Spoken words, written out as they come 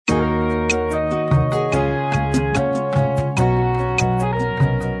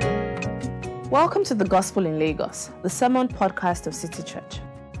Welcome to the Gospel in Lagos, the sermon podcast of City Church.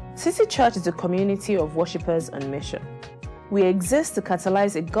 City Church is a community of worshippers on mission. We exist to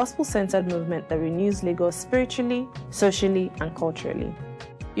catalyze a gospel-centered movement that renews Lagos spiritually, socially, and culturally.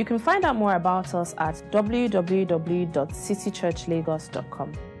 You can find out more about us at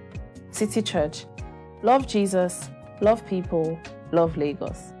www.citychurchlagos.com. City Church. Love Jesus, love people, love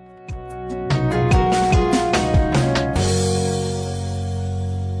Lagos.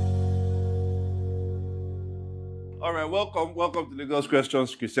 All right, welcome to Lagos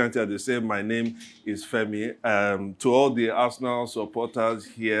Questions Christianity at the Same. My name is Femi. To all the Arsenal supporters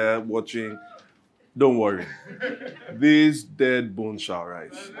here watching, don't worry. These dead bones shall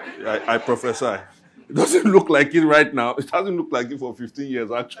rise. I prophesy. It doesn't look like it right now. It hasn't looked like it for 15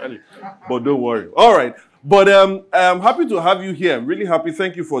 years, actually. But don't worry. All right. But I'm happy to have you here. Really happy.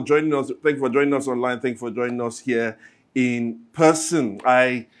 Thank you for joining us. Thank you for joining us online. Thank you for joining us here in person.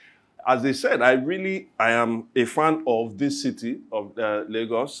 As I said, I am a fan of this city of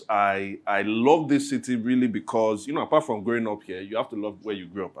Lagos. I love this city really because, apart from growing up here, you have to love where you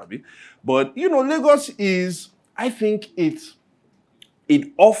grew up, Abby. But, Lagos is, I think it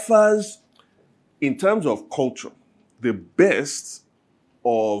offers, in terms of culture, the best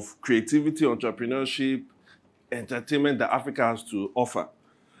of creativity, entrepreneurship, entertainment that Africa has to offer.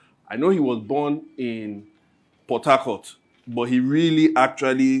 I know he was born in Port Harcourt, but he really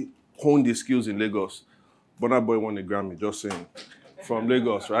actually honed his skills in Lagos. Burna Boy won a Grammy, just saying. From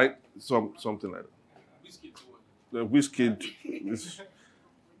Lagos, right? Something like that. The Wizkid,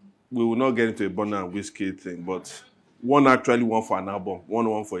 we will not get into a Burna and Wizkid thing, but one actually won for an album, one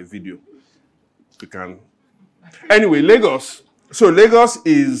won for a video. We can. Anyway, Lagos. So Lagos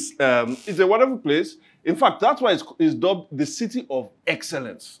is it's a wonderful place. In fact, that's why it's dubbed the city of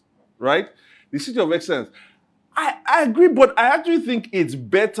excellence, right? The city of excellence. I agree, but I actually think it's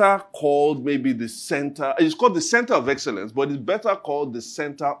better called maybe the center. It's called the center of excellence, but it's better called the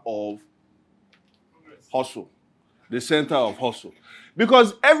center of hustle. The center of hustle.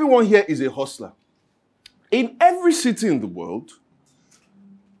 Because everyone here is a hustler. In every city in the world,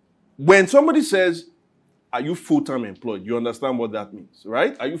 when somebody says, are you full-time employed? You understand what that means,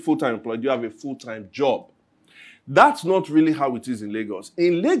 right? Are you full-time employed? You have a full-time job. That's not really how it is in Lagos.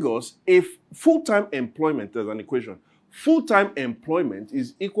 In Lagos, if full-time employment, there's an equation. Full-time employment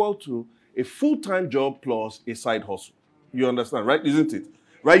is equal to a full-time job plus a side hustle. You understand, right? Isn't it?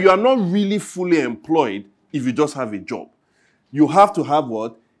 Right? You are not really fully employed if you just have a job. You have to have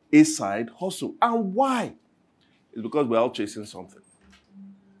what? A side hustle. And why? It's because we're all chasing something.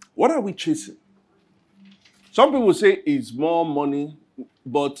 What are we chasing? Some people say it's more money,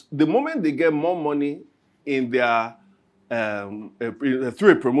 but the moment they get more money in their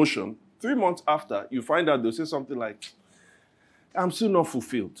through a promotion, 3 months after, you find out they'll say something like, I'm still not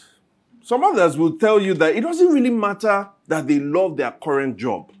fulfilled. Some others will tell you that it doesn't really matter that they love their current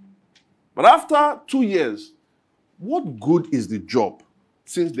job. But after 2 years, what good is the job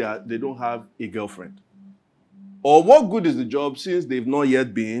since they don't have a girlfriend? Or what good is the job since they've not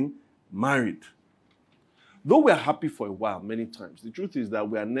yet been married? Though we're happy for a while many times, the truth is that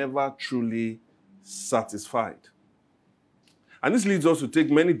we are never truly satisfied. And this leads us to take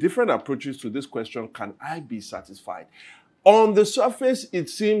many different approaches to this question, can I be satisfied? On the surface, it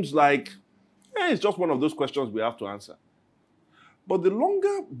seems like it's just one of those questions we have to answer. But the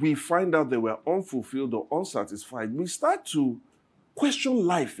longer we find out that we're unfulfilled or unsatisfied, we start to question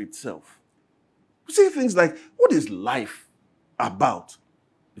life itself. We say things like, what is life about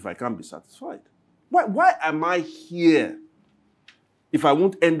if I can't be satisfied? Why am I here if I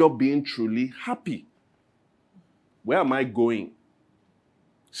won't end up being truly happy? Where am I going?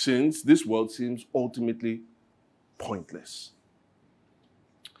 Since this world seems ultimately pointless.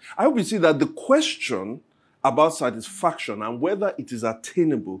 I hope you see that the question about satisfaction and whether it is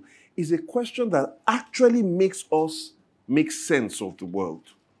attainable is a question that actually makes us make sense of the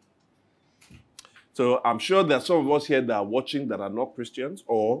world. So I'm sure there are some of us here that are watching that are not Christians,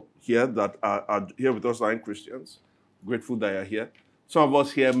 or here that are here with us that aren't Christians. Grateful that you're here. Some of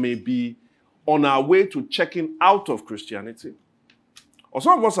us here may be on our way to checking out of Christianity. Or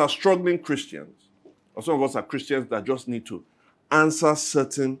some of us are struggling Christians. Or some of us are Christians that just need to answer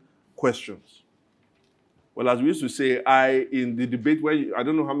certain questions. Well, as we used to say, in the debate where, I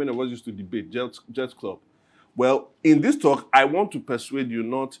don't know how many of us used to debate, Jets Club. Well, in this talk, I want to persuade you,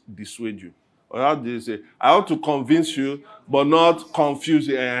 not dissuade you. Or how do you say? I want to convince you, but not confuse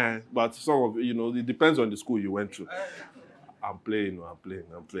you. But some of it depends on the school you went to. I'm playing.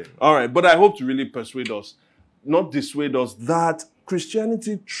 All right, but I hope to really persuade us, not dissuade us, that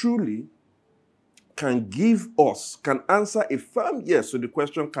Christianity truly can answer a firm yes to the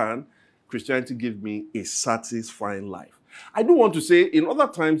question, can Christianity gave me a satisfying life. I do want to say, in other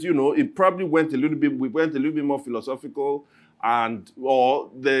times, it probably we went a little bit more philosophical, or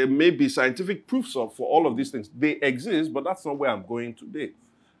there may be scientific proofs for all of these things. They exist, but that's not where I'm going today.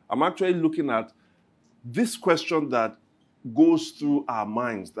 I'm actually looking at this question that goes through our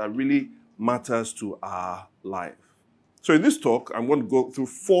minds, that really matters to our life. So in this talk, I'm going to go through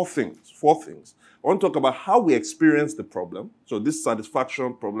four things. I want to talk about how we experience the problem. So this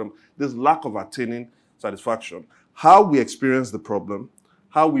satisfaction problem, this lack of attaining satisfaction, how we experience the problem,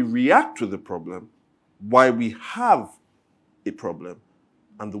 how we react to the problem, why we have a problem,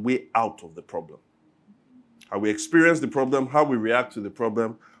 and the way out of the problem. How we experience the problem, how we react to the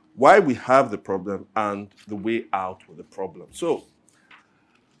problem, why we have the problem, and the way out of the problem. So,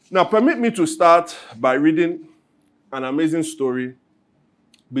 now permit me to start by reading an amazing story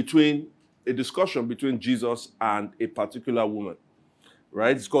a discussion between Jesus and a particular woman,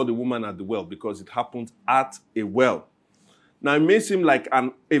 right? It's called the woman at the well because it happened at a well. Now, it may seem like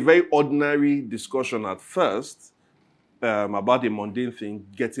a very ordinary discussion at first about a mundane thing,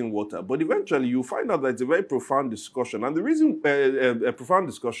 getting water, but eventually you find out that it's a very profound discussion. And the reason, a profound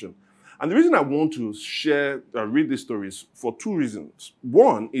discussion, and the reason I want to read this story is for two reasons.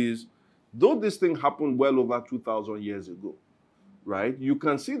 One is, though this thing happened well over 2,000 years ago, right, you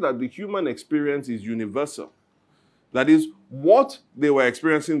can see that the human experience is universal. That is, what they were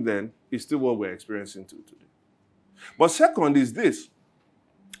experiencing then is still what we're experiencing today. But second is this.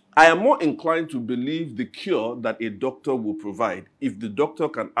 I am more inclined to believe the cure that a doctor will provide if the doctor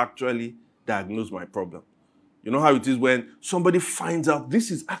can actually diagnose my problem. You know how it is when somebody finds out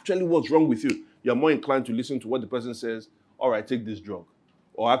this is actually what's wrong with you. You're more inclined to listen to what the person says, all right, take this drug,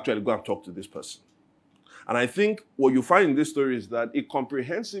 or actually go and talk to this person. And I think what you find in this story is that it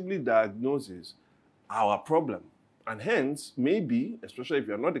comprehensively diagnoses our problem. And hence, maybe, especially if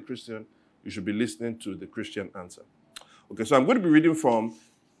you're not a Christian, you should be listening to the Christian answer. Okay, so I'm going to be reading from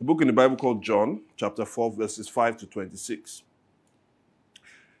a book in the Bible called John, chapter 4, verses 5 to 26.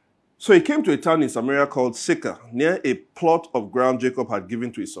 So he came to a town in Samaria called Sychar, near a plot of ground Jacob had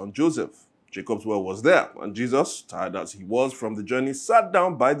given to his son Joseph. Jacob's well was there, and Jesus, tired as he was from the journey, sat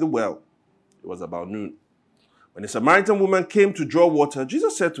down by the well. It was about noon. When a Samaritan woman came to draw water,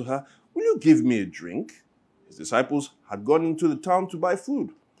 Jesus said to her, "Will you give me a drink?" His disciples had gone into the town to buy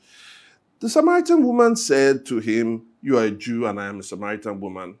food. The Samaritan woman said to him, "You are a Jew and I am a Samaritan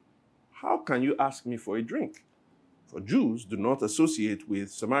woman. How can you ask me for a drink?" For Jews do not associate with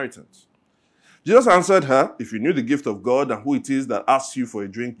Samaritans. Jesus answered her, "If you knew the gift of God and who it is that asks you for a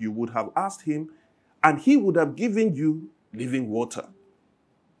drink, you would have asked him, and he would have given you living water."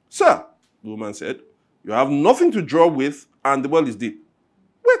 "Sir," the woman said, "you have nothing to draw with, and the well is deep.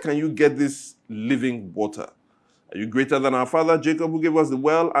 Where can you get this living water? Are you greater than our father Jacob, who gave us the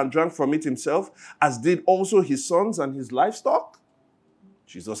well and drank from it himself, as did also his sons and his livestock?"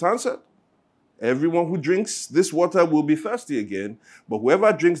 Jesus answered, "Everyone who drinks this water will be thirsty again, but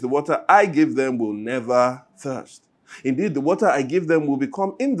whoever drinks the water I give them will never thirst. Indeed, the water I give them will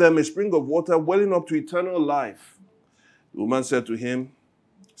become in them a spring of water welling up to eternal life." The woman said to him,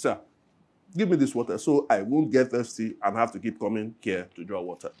 "Sir, give me this water so I won't get thirsty and have to keep coming here to draw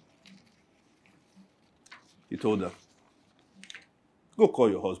water." He told her, "Go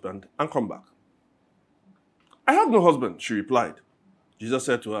call your husband and come back." "I have no husband," she replied. Jesus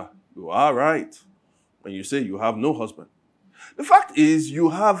said to her, "You are right when you say you have no husband. The fact is, you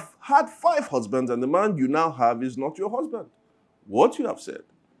have had 5 husbands, and the man you now have is not your husband. What you have said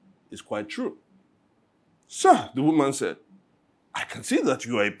is quite true." "Sir," the woman said, "I can see that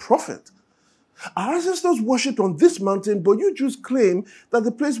you are a prophet. Our ancestors worshipped on this mountain, but you Jews claim that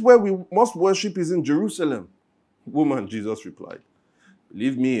the place where we must worship is in Jerusalem." "Woman," Jesus replied,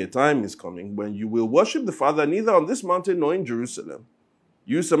 "believe me, a time is coming when you will worship the Father neither on this mountain nor in Jerusalem.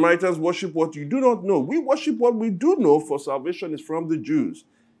 You Samaritans worship what you do not know. We worship what we do know, for salvation is from the Jews.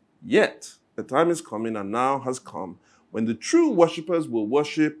 Yet the time is coming, and now has come, when the true worshippers will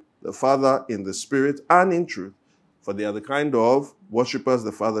worship the Father in the Spirit and in truth, for they are the kind of worshippers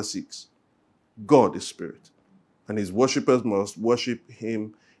the Father seeks. God is Spirit, and his worshippers must worship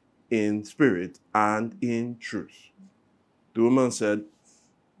him in spirit and in truth." The woman said,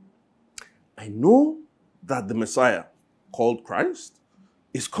 "I know that the Messiah, called Christ,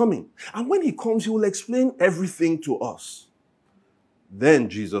 is coming, and when he comes, he will explain everything to us." Then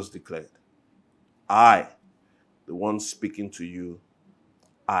Jesus declared, "I, the one speaking to you,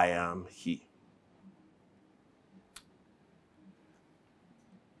 I am he."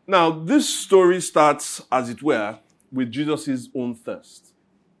 Now, this story starts, as it were, with Jesus' own thirst.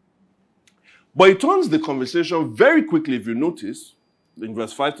 But it turns the conversation very quickly, if you notice, In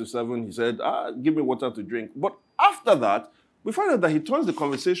verse 5 to 7, he said, give me water to drink. But after that, we find out that he turns the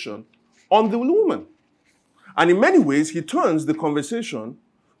conversation on the woman. And in many ways, he turns the conversation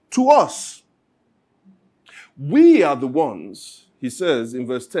to us. We are the ones, he says in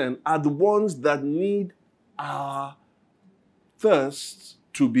verse 10, are the ones that need our thirst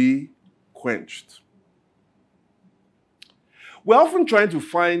to be quenched. We're often trying to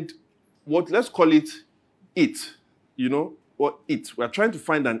find what, let's call it, or it. We're trying to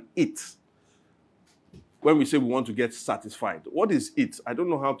find an it when we say we want to get satisfied. What is it? I don't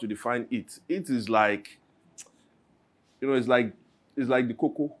know how to define it. It is like, it's like the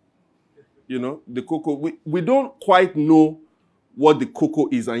cocoa. The cocoa. We don't quite know what the cocoa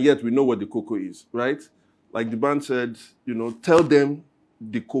is, and yet we know what the cocoa is, right? Like the band said, tell them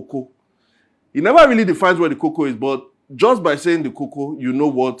the cocoa. He never really defines what the cocoa is, but just by saying the cocoa, you know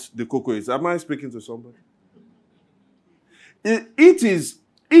what the cocoa is. Am I speaking to somebody? It is,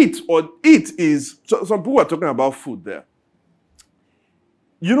 so some people are talking about food there.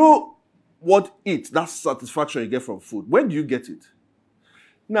 You know what that satisfaction you get from food. When do you get it?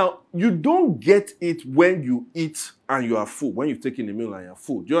 Now, you don't get it when you eat and you are full, when you've taken a meal and you're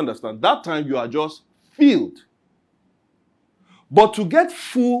full. Do you understand? That time you are just filled. But to get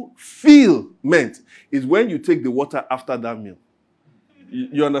fulfillment is when you take the water after that meal.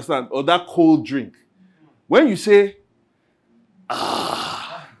 You understand? Or that cold drink. When you say,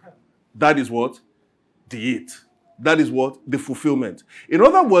 that is what? The it. That is what? The fulfillment. In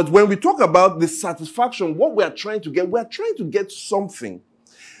other words, when we talk about the satisfaction, what we are trying to get something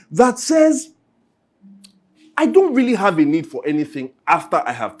that says, I don't really have a need for anything after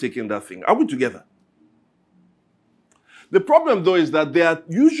I have taken that thing. Are we together? The problem, though, is that there are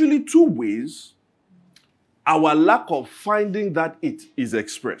usually two ways our lack of finding that it is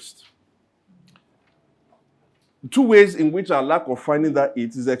expressed. Two ways in which our lack of finding that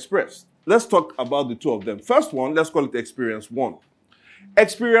it is expressed. Let's talk about the two of them. First one, let's call it experience one.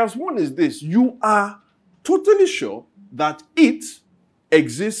 Experience one is this. You are totally sure that it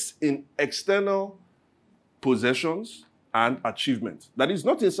exists in external possessions and achievement. That is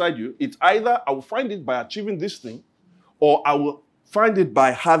not inside you. It's either I will find it by achieving this thing, or I will find it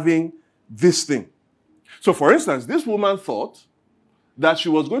by having this thing. So, for instance, this woman thought that she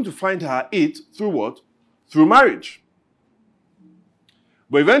was going to find her it through what? Through marriage.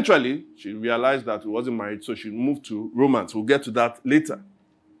 But eventually, she realized that she wasn't married, so she moved to romance. We'll get to that later.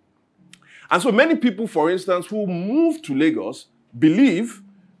 And so many people, for instance, who move to Lagos believe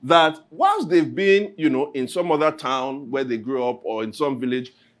that whilst they've been, in some other town where they grew up or in some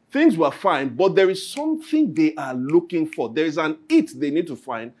village, things were fine, but there is something they are looking for. There is an it they need to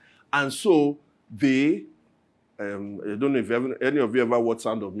find. And so they, I don't know if any of you ever watched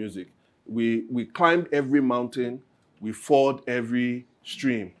Sound of Music. We climbed every mountain, we ford every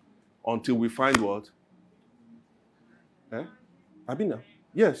stream until we find what? Abina?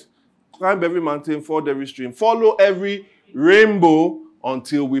 Yes. Climb every mountain, ford every stream, follow every rainbow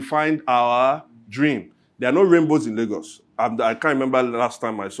until we find our dream. There are no rainbows in Lagos. I can't remember the last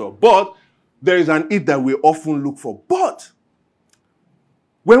time I saw. But there is an it that we often look for. But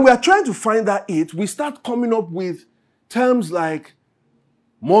when we are trying to find that it, we start coming up with terms like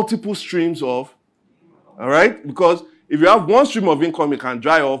multiple streams of, all right? Because if you have one stream of income, it can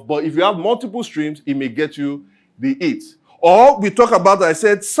dry off. But if you have multiple streams, it may get you the it. Or we talk about, I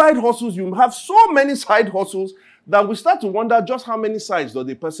said, side hustles. You have so many side hustles that we start to wonder just how many sides does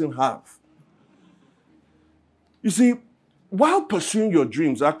the person have. You see, while pursuing your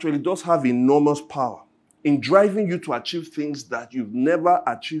dreams actually does have enormous power in driving you to achieve things that you've never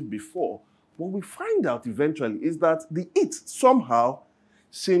achieved before, what we find out eventually is that the it somehow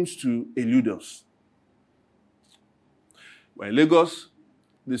seems to elude us. We're in Lagos,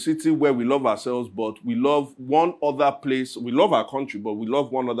 the city where we love ourselves, but we love one other place. We love our country, but we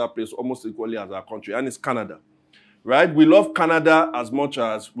love one other place almost equally as our country, and it's Canada. Right? We love Canada as much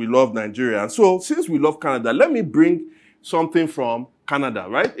as we love Nigeria. And so, since we love Canada, let me bring something from Canada,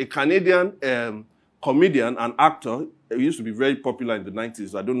 right? A Canadian comedian and actor. He used to be very popular in the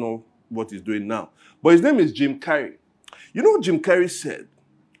 90s. I don't know what he's doing now. But his name is Jim Carrey. You know what Jim Carrey said,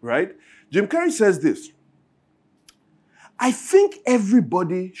 right? Jim Carrey says this. I think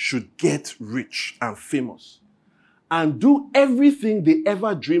everybody should get rich and famous and do everything they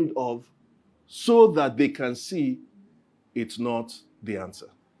ever dreamed of so that they can see it's not the answer.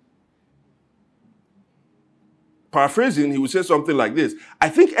 Paraphrasing, he would say something like this. I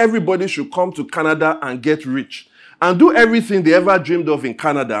think everybody should come to Canada and get rich and do everything they ever dreamed of in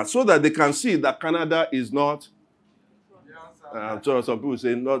Canada so that they can see that Canada is not... I'm some people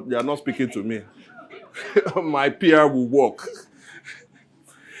say, they are not speaking to me. My PR will work.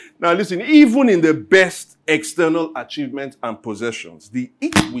 Now listen, even in the best external achievements and possessions, the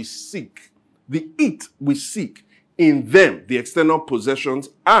it we seek in them, the external possessions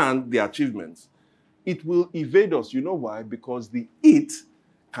and the achievements, it will evade us. You know why? Because the it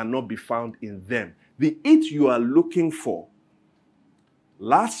cannot be found in them. The it you are looking for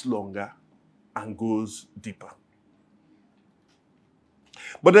lasts longer and goes deeper.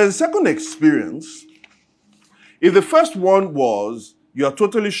 But there's a second experience. If the first one was you are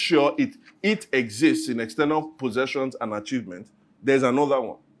totally sure it exists in external possessions and achievements, there's another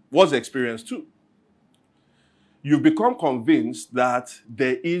one. What's experience two? You've become convinced that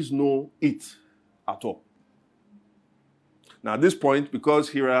there is no it at all. Now, at this point, because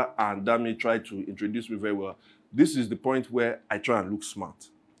Hira and Dami tried to introduce me very well, this is the point where I try and look smart.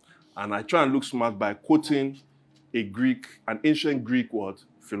 And I try and look smart by quoting an ancient Greek word,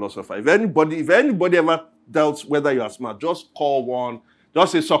 philosopher. If anybody ever doubts whether you are smart, just call one,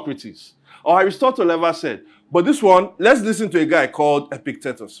 just say Socrates. Or Aristotle ever said. But this one, let's listen to a guy called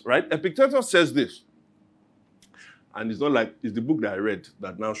Epictetus, right? Epictetus says this. And it's not like, it's the book that I read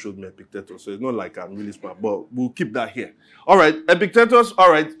that now showed me Epictetus. So it's not like I'm really smart, but we'll keep that here. All right, Epictetus,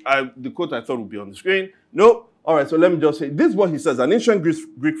 all right, the quote I thought would be on the screen. No, all right, so let me just say, this is what he says, an ancient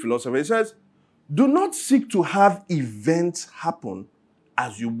Greek philosopher. He says, do not seek to have events happen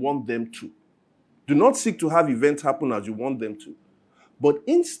as you want them to. Do not seek to have events happen as you want them to. But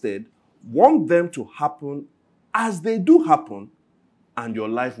instead, want them to happen as they do happen, and your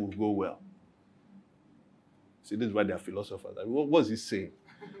life will go well. See, this is why they are philosophers. What's he saying?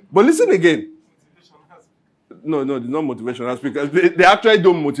 But listen again. No, it's not motivation. That's because they actually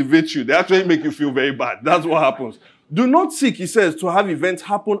don't motivate you. They actually make you feel very bad. That's what happens. Do not seek, he says, to have events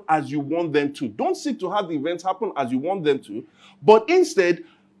happen as you want them to. Don't seek to have the events happen as you want them to, but instead,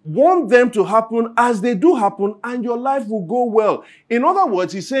 want them to happen as they do happen, and your life will go well. In other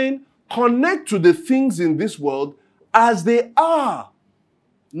words, he's saying, connect to the things in this world as they are,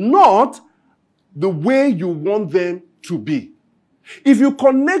 not the way you want them to be. If you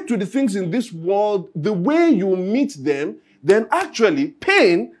connect to the things in this world the way you meet them, then actually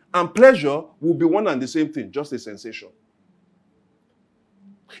pain and pleasure will be one and the same thing, just a sensation.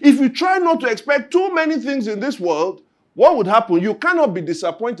 If you try not to expect too many things in this world, what would happen? You cannot be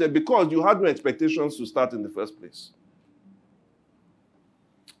disappointed because you had no expectations to start in the first place.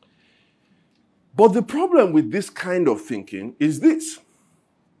 But the problem with this kind of thinking is this.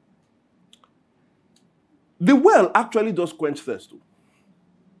 The well actually does quench thirst.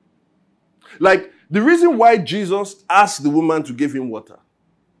 Like, the reason why Jesus asked the woman to give him water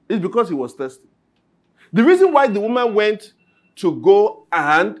is because he was thirsty. The reason why the woman went to go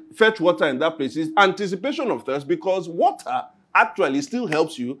and fetch water in that place is anticipation of thirst, because water actually still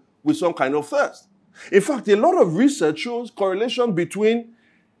helps you with some kind of thirst. In fact, a lot of research shows correlation between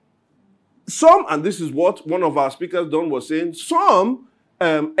some, and this is what one of our speakers, Don, was saying, some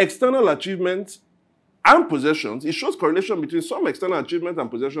external achievements and possessions. It shows correlation between some external achievements and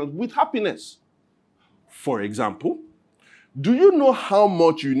possessions with happiness. For example, do you know how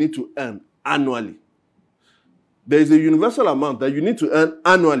much you need to earn annually? There is a universal amount that you need to earn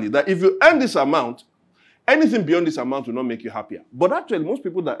annually, that if you earn this amount, anything beyond this amount will not make you happier. But actually, most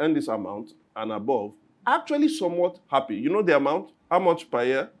people that earn this amount and above are actually somewhat happy. You know the amount? How much per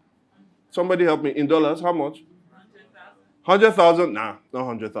year? Somebody help me. In dollars, how much? 100,000? Nah, not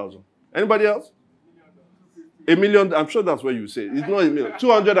 100,000. Anybody else? $1 million, I'm sure that's what you say. It's not $1 million.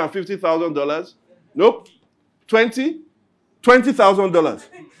 $250,000? Nope. $20,000.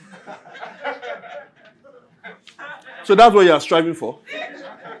 So that's what you are striving for.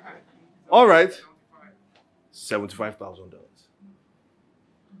 All right. $75,000.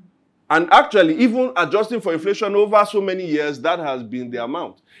 And actually, even adjusting for inflation over so many years, that has been the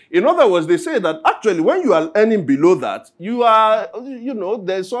amount. In other words, they say that actually when you are earning below that, you are,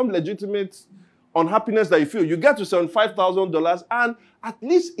 there's some legitimate unhappiness that you feel. You get to $75,000, and at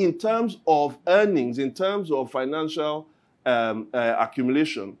least in terms of earnings, in terms of financial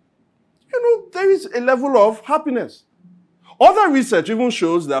accumulation, there is a level of happiness. Other research even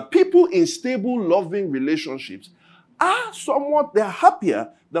shows that people in stable, loving relationships they're happier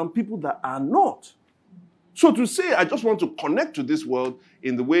than people that are not. So to say, I just want to connect to this world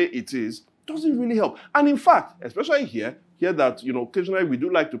in the way it is, doesn't really help. And in fact, especially here that, occasionally we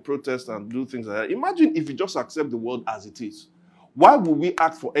do like to protest and do things like that. Imagine if we just accept the world as it is. Why would we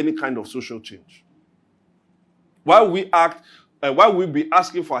act for any kind of social change? Why would we be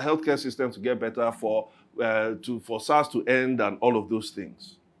asking for a healthcare system to get better, for SARS to end and all of those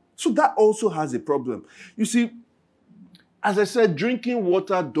things? So that also has a problem. You see, as I said, drinking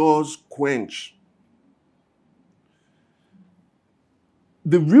water does quench.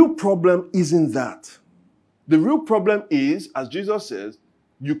 the real problem isn't that. The real problem is, as Jesus says,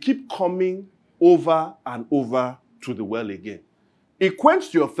 you keep coming over and over to the well again. It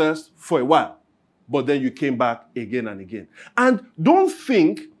quenched your thirst for a while, but then you came back again and again. And don't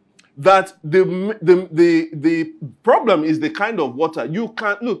think that the problem is the kind of water. You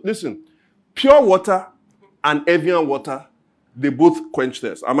can't, look, listen, pure water and Evian water, they both quench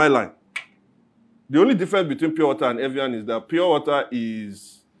thirst. Am I lying? The only difference between pure water and Evian is that pure water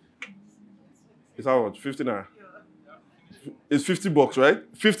is how much? 50 naira. It's $50, right?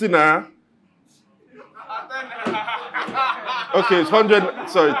 50 naira. Okay, it's 100.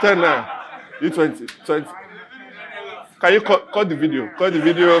 Sorry, 10 naira. You 20. Can you cut the video? Cut the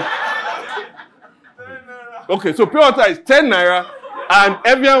video. Okay, so pure water is 10 naira, and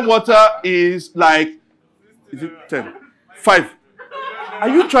Evian water is like, is it 10? 5. Are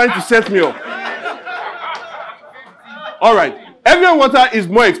you trying to set me up? All right. Evian water is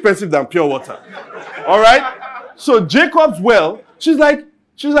more expensive than pure water. All right. So Jacob's well, she's like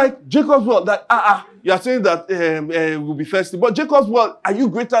Jacob's well. That you are saying that we'll be thirsty, but Jacob's well, are you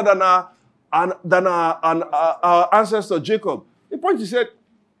greater than our ancestor Jacob? The point is said,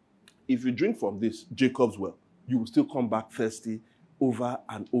 if you drink from this Jacob's well, you will still come back thirsty over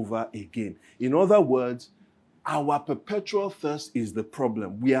and over again. In other words, our perpetual thirst is the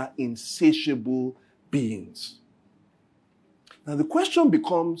problem. We are insatiable beings. Now the question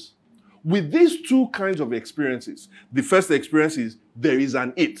becomes, with these two kinds of experiences, the first experience is there is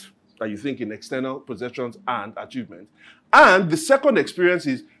an it that you think in external possessions and achievements. And the second experience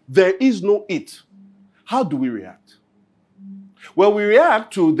is there is no it. How do we react? Well, we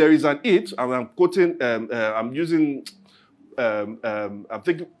react to there is an it, and I'm quoting, I'm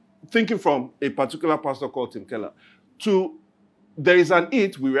thinking from a particular pastor called Tim Keller. To there is an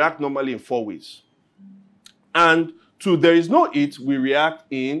it, we react normally in 4 ways. And to there is no it, we react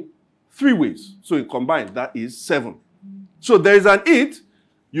in 3 ways. So in combined, that is 7. So there is an it,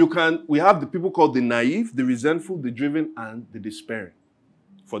 we have the people called the naive, the resentful, the driven, and the despairing.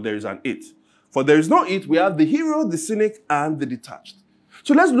 For there is an it. For there is no it, we have the hero, the cynic, and the detached.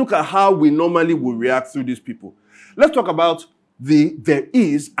 So let's look at how we normally will react through these people. Let's talk about there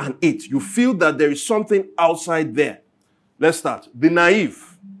is an it. You feel that there is something outside there. Let's start. The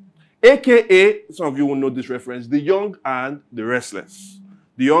naive, aka, some of you will know this reference, the young and the restless.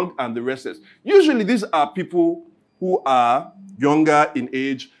 The young and the restless. Usually these are people who are younger in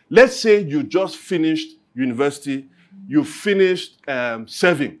age. Let's say you just finished university, you finished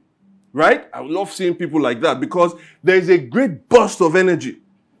serving, right? I love seeing people like that because there is a great burst of energy.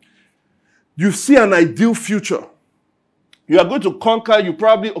 You see an ideal future. You are going to conquer, I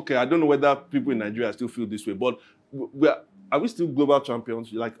don't know whether people in Nigeria still feel this way, but are we still global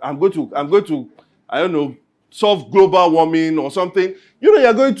champions? Like, I'm going to, I don't know, solve global warming or something.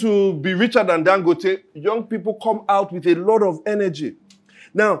 You're going to be richer than Dangote. Young people come out with a lot of energy.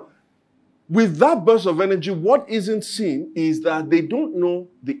 Now, with that burst of energy, what isn't seen is that they don't know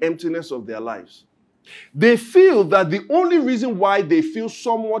the emptiness of their lives. They feel that the only reason why they feel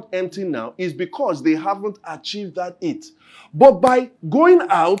somewhat empty now is because they haven't achieved that it. But by going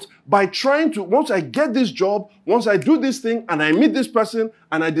out, by trying to, once I get this job, once I do this thing, and I meet this person,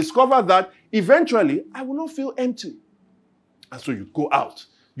 and I discover that, eventually, I will not feel empty. And so you go out,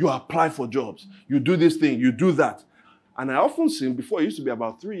 you apply for jobs, you do this thing, you do that. And I often see, before, it used to be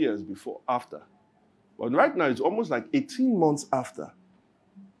about 3 years after. But right now, it's almost like 18 months after.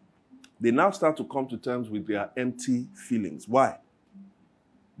 They now start to come to terms with their empty feelings. Why?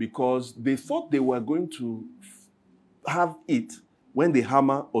 Because they thought they were going to have it when they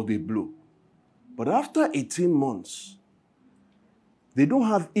hammer or they blow. But after 18 months, they don't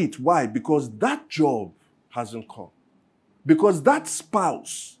have it. Why? Because that job hasn't come. Because that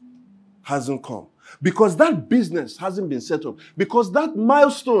spouse hasn't come. Because that business hasn't been set up. Because that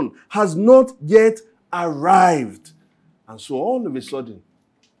milestone has not yet arrived. And so all of a sudden,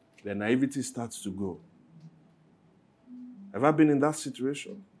 their naivety starts to go. Have I been in that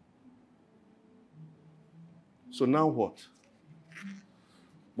situation? So now what?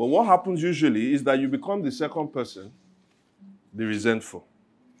 But what happens usually is that you become the second person, the resentful.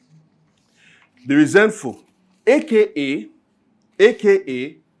 The resentful, aka,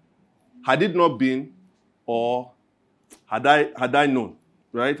 had it not been or had I known,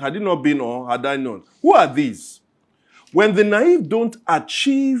 right? Had it not been or had I known. Who are these? When the naive don't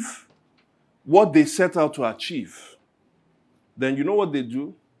achieve what they set out to achieve, then you know what they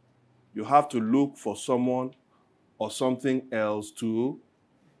do? You have to look for someone or something else to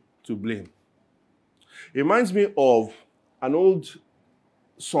blame. It reminds me of an old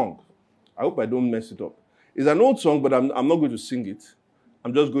song. I hope I don't mess it up. It's an old song, but I'm not going to sing it.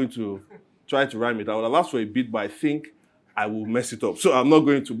 I'm just going to try to rhyme it. I would have asked for a beat, but I think I will mess it up. So I'm not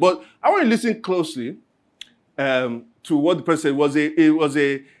going to. But I want you to listen closely to what the person said. It was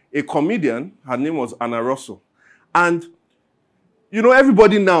a comedian. Her name was Anna Russell. And, you know,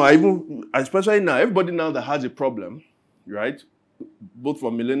 everybody now, especially now, everybody now that has a problem, right? Both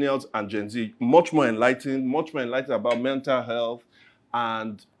for millennials and Gen Z, much more enlightened about mental health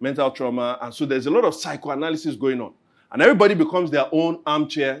and mental trauma. And so there's a lot of psychoanalysis going on. And everybody becomes their own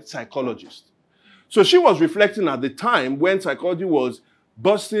armchair psychologist. So she was reflecting at the time when psychology was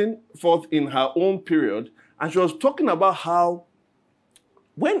bursting forth in her own period. And she was talking about how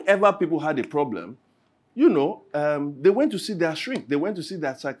whenever people had a problem, you know, they went to see their shrink. They went to see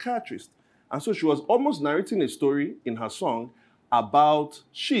their psychiatrist. And so she was almost narrating a story in her song about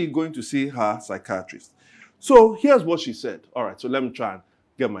she going to see her psychiatrist. So here's what she said. All right, so let me try and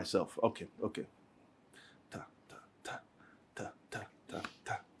get myself. Okay.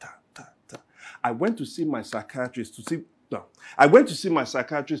 I went to see my psychiatrist to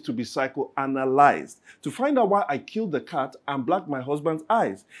be psychoanalyzed, to find out why I killed the cat and blacked my husband's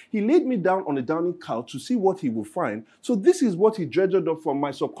eyes. He laid me down on a downy couch to see what he would find. So this is what he dredged up from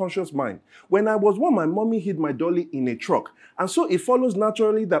my subconscious mind. When I was one, my mommy hid my dolly in a truck. And so it follows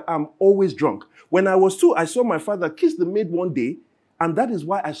naturally that I'm always drunk. When I was 2, I saw my father kiss the maid one day, and that is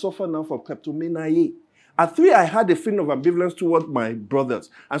why I suffer now from kleptomania. At 3, I had a feeling of ambivalence toward my brothers.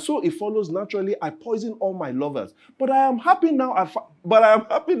 And so it follows naturally, I poison all my lovers. But I am happy now I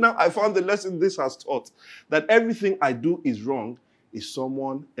found the lesson this has taught. That everything I do is wrong is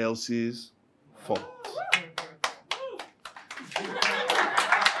someone else's fault.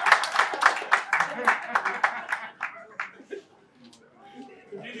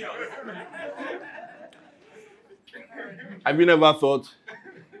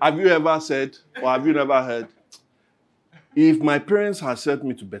 Have you ever said, or have you never heard, if my parents had sent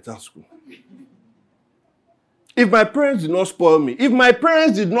me to better school, if my parents did not spoil me, if my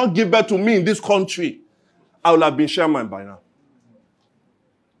parents did not give birth to me in this country, I would have been chairman by now.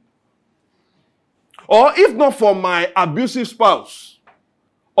 Or if not for my abusive spouse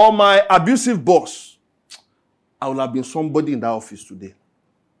or my abusive boss, I would have been somebody in that office today.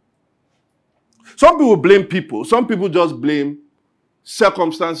 Some people blame people. Some people just blame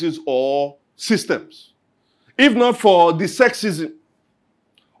circumstances or systems. If not for the sexism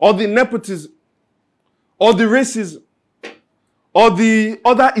or the nepotism or the racism or the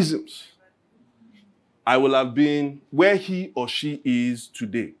other isms, I will have been where he or she is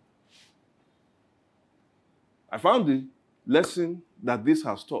today. I found the lesson that this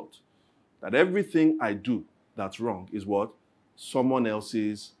has taught, that everything I do that's wrong is what? Someone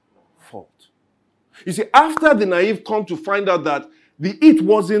else's fault. You see, after the naive come to find out that the it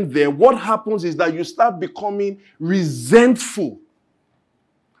wasn't there, what happens is that you start becoming resentful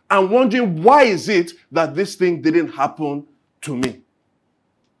and wondering, why is it that this thing didn't happen to me?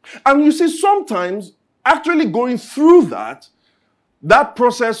 And you see, sometimes actually going through that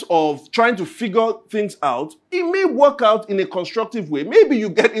process of trying to figure things out, it may work out in a constructive way. Maybe you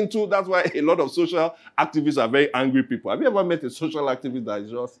get into, that's why a lot of social activists are very angry people. Have you ever met a social activist that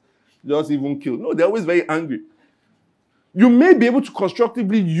is just even killed? No, they're always very angry. You may be able to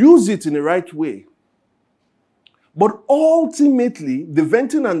constructively use it in the right way. But ultimately, the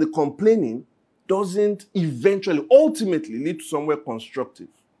venting and the complaining doesn't ultimately lead to somewhere constructive.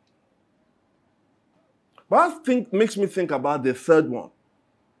 But that makes me think about the third one.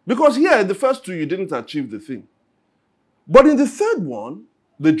 Because here, the first 2, you didn't achieve the thing. But in the third one,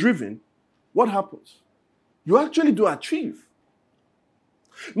 the driven, what happens? You actually do achieve.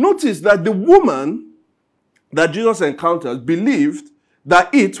 Notice that the woman that Jesus encountered believed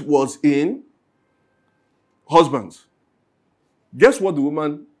that it was in husbands. Guess what the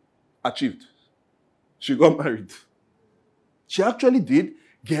woman achieved? She got married. She actually did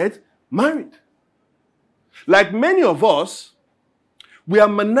get married. Like many of us, we are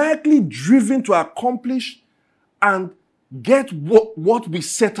maniacally driven to accomplish and get what we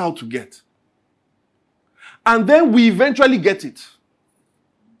set out to get. And then we eventually get it.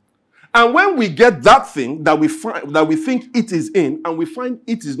 And when we get that thing that we think it is in, and we find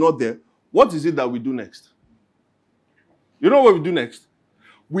it is not there, what is it that we do next? You know what we do next?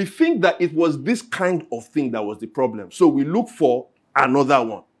 We think that it was this kind of thing that was the problem. So we look for another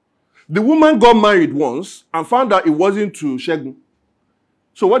one. The woman got married once and found out it wasn't to Shegun.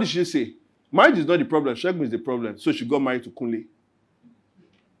 So what did she say? Marriage is not the problem, Shegun is the problem. So she got married to Kunle.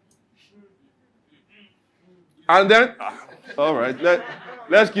 And then, all right,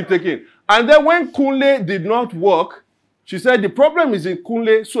 let's keep taking. And then when Kunle did not work, she said the problem is in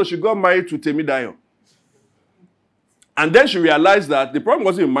Kunle, so she got married to Temidayo. And then she realized that the problem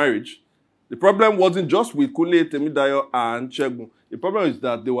wasn't in marriage. The problem wasn't just with Kule, Temidayo, and Chegun. The problem is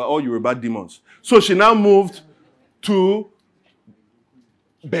that they were all Yoruba demons. So she now moved to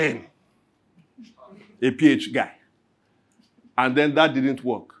Ben, a PH guy. And then that didn't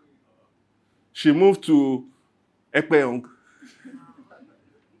work. She moved to Ekpeong.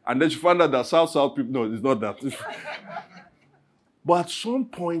 And then she found out that South people, no, it's not that. But at some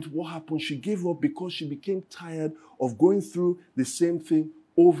point, what happened? She gave up because she became tired of going through the same thing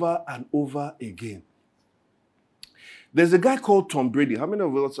over and over again. There's a guy called Tom Brady. How many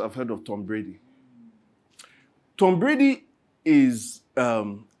of us have heard of Tom Brady? Tom Brady is,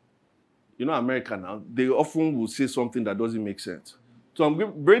 American now. They often will say something that doesn't make sense. Tom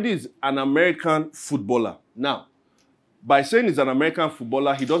Brady is an American footballer. Now, by saying he's an American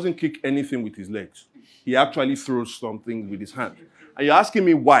footballer, he doesn't kick anything with his legs. He actually throws something with his hand. And you're asking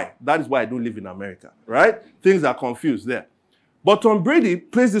me why. That is why I don't live in America, right? Things are confused there. But Tom Brady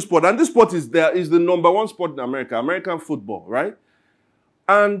plays this sport, and this sport is the number one sport in America, American football, right?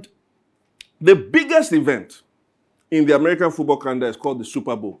 And the biggest event in the American football calendar is called the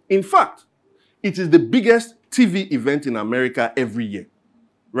Super Bowl. In fact, it is the biggest TV event in America every year,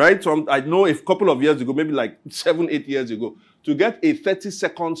 right? So I know a couple of years ago, maybe like 7, 8 years ago, to get a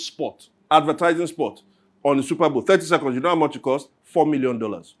 30-second spot, advertising spot on the Super Bowl, 30 seconds, you know how much it costs? $4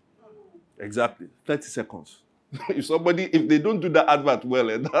 million. Exactly, 30 seconds. If they don't do that advert well,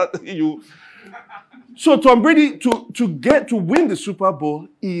 So Tom Brady, to win the Super Bowl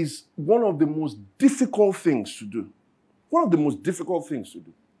is one of the most difficult things to do. One of the most difficult things to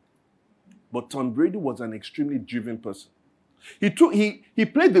do. But Tom Brady was an extremely driven person. He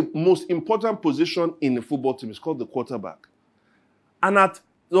played the most important position in the football team. It's called the quarterback. And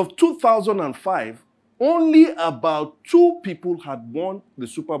of 2005, only about 2 people had won the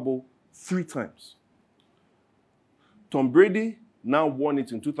Super Bowl 3 times. Tom Brady now won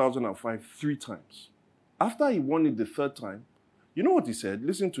it in 2005 3 times. After he won it the 3rd time, you know what he said?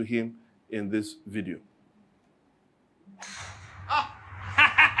 Listen to him in this video.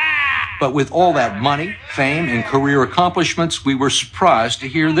 But with all that money, fame, and career accomplishments, we were surprised to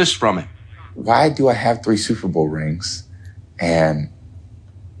hear this from him. Why do I have 3 Super Bowl rings and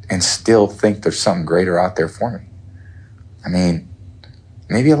still think there's something greater out there for me? I mean,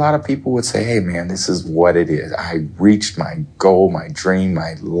 maybe a lot of people would say, hey, man, this is what it is. I reached my goal, my dream,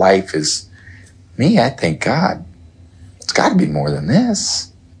 my life is... Me, I think, God, it's got to be more than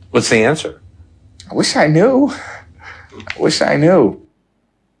this. What's the answer? I wish I knew.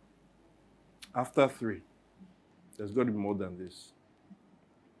 After 3, there's got to be more than this.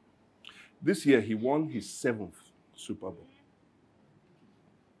 This year, he won his 7th Super Bowl.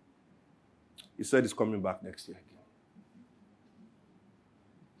 He said he's coming back next year again.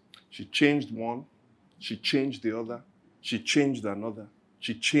 She changed one, she changed the other, she changed another,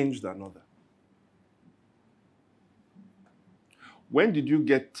 she changed another. When did you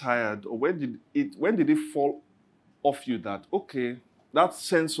get tired, or when did it fall off you that, okay, that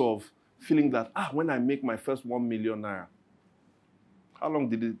sense of feeling that, when I make my first 1 million naira, how long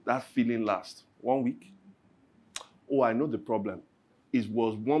did that feeling last? 1 week? Oh, I know the problem. It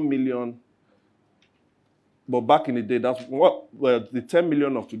was 1 million, but back in the day, the 10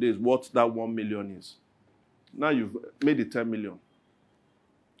 million of today is what that 1 million is. Now you've made it 10 million.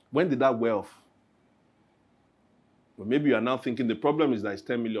 When did that wear off? Well, maybe you are now thinking the problem is that it's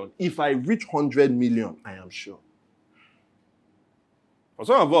 10 million. If I reach 100 million, I am sure. For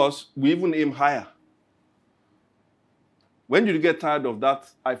some of us, we even aim higher. When did you get tired of that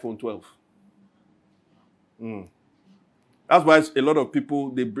iPhone 12? That's why a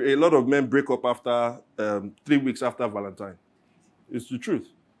lot of men break up after 3 weeks after Valentine. It's the truth.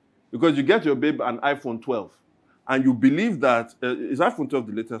 Because you get your babe an iPhone 12, and you believe that, is iPhone 12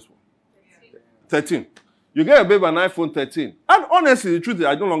 the latest one? 13. You get your babe an iPhone 13. And honestly, the truth is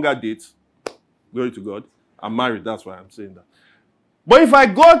I no longer date. Glory to God. I'm married, that's why I'm saying that. But if I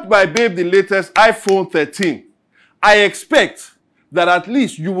got my babe the latest iPhone 13, I expect that at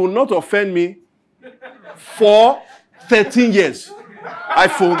least you will not offend me for 13 years.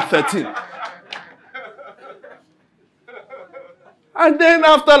 iPhone 13. And then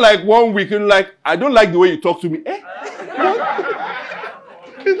after like 1 week, you're like, I don't like the way you talk to me.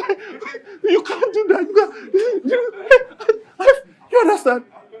 You can't do that. You understand?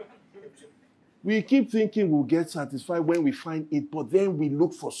 We keep thinking we'll get satisfied when we find it, but then we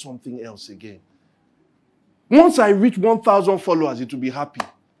look for something else again. Once I reach 1,000 followers, it will be happy.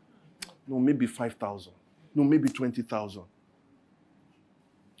 No, maybe 5,000. No, maybe 20,000.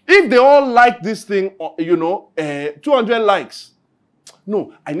 If they all like this thing, 200 likes.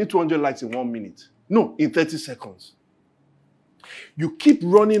 No, I need 200 likes in 1 minute. No, in 30 seconds. You keep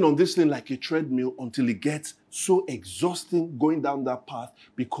running on this thing like a treadmill until it gets so exhausting going down that path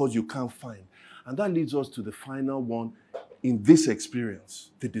because you can't find. And that leads us to the final one in this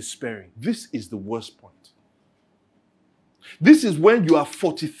experience, the despairing. This is the worst point. This is when you are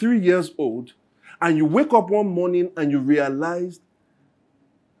 43 years old and you wake up one morning and you realize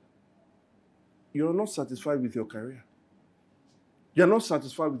you're not satisfied with your career. You're not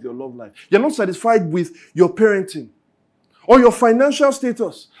satisfied with your love life. You're not satisfied with your parenting or your financial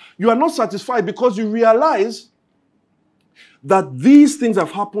status. You are not satisfied because you realize that these things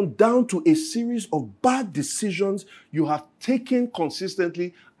have happened down to a series of bad decisions you have taken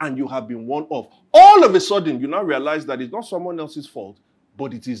consistently and you have been one of. All of a sudden, you now realize that it's not someone else's fault,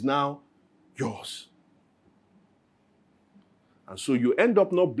 but it is now yours. And so you end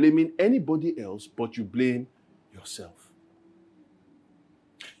up not blaming anybody else, but you blame yourself.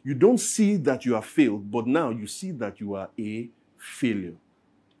 You don't see that you have failed, but now you see that you are a failure.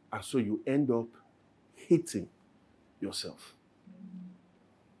 And so you end up hating yourself.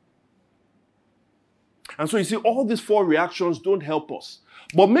 And so you see, all these four reactions don't help us.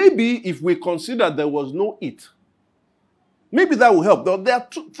 But maybe if we consider there was no it, maybe that will help. There are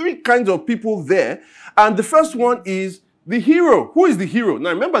three kinds of people there. And the first one is the hero. Who is the hero?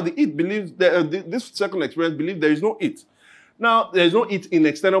 Now remember, the it believes, this second experience believes there is no it. Now, there is no it in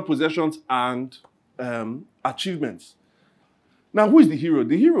external possessions and achievements. Now, who is the hero?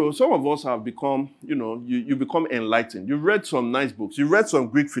 The hero, some of us have become, you become enlightened. You've read some nice books. You've read some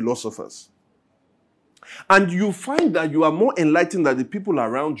Greek philosophers. And you find that you are more enlightened than the people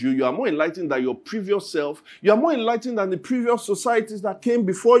around you. You are more enlightened than your previous self. You are more enlightened than the previous societies that came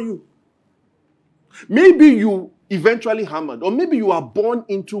before you. Maybe you eventually hammered, or maybe you are born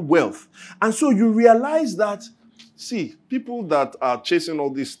into wealth. And so you realize that, see, people that are chasing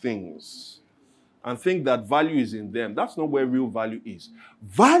all these things and think that value is in them, that's not where real value is.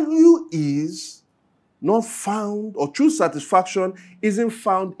 Value is not found, or true satisfaction isn't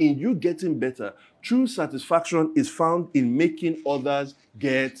found in you getting better. True satisfaction is found in making others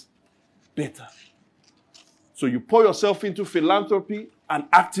get better. So you pour yourself into philanthropy and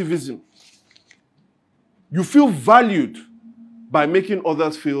activism. You feel valued by making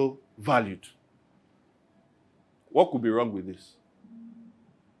others feel valued. What could be wrong with this?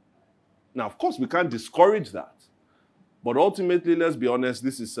 Now, of course, we can't discourage that. But ultimately, let's be honest,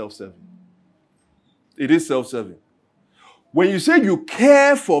 this is self-serving. It is self-serving. When you say you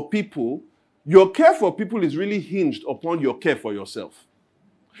care for people, your care for people is really hinged upon your care for yourself.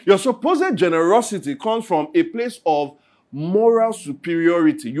 Your supposed generosity comes from a place of moral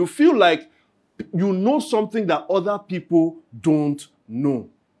superiority. You feel like you know something that other people don't know.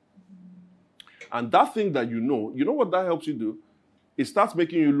 And that thing that you know what that helps you do? It starts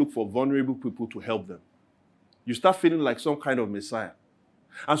making you look for vulnerable people to help them. You start feeling like some kind of messiah.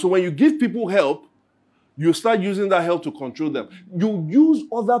 And so when you give people help, you start using that help to control them. You use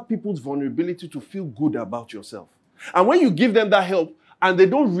other people's vulnerability to feel good about yourself. And when you give them that help and they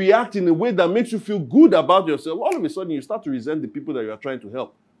don't react in a way that makes you feel good about yourself, all of a sudden you start to resent the people that you are trying to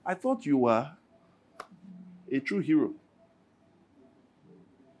help. I thought you were a true hero.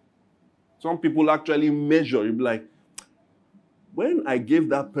 Some people actually measure. You'll be like, when I gave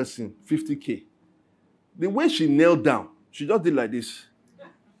that person 50K, the way she knelt down, she just did like this.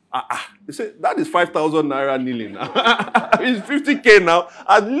 They say, that is 5,000 naira kneeling now. It's 50K now.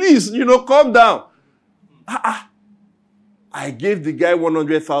 At least, calm down. I gave the guy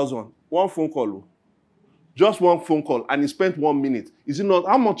 100,000. One phone call. Just one phone call. And he spent 1 minute. Is it not?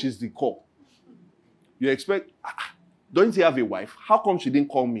 How much is the call? You expect, don't he have a wife? How come she didn't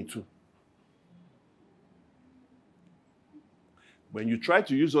call me too? When you try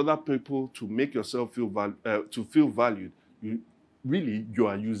to use other people to make yourself feel valued, you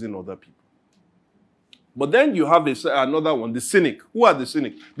are using other people. But then you have another one, the cynic. Who are the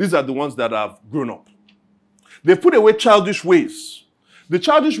cynic? These are the ones that have grown up. They put away childish ways. The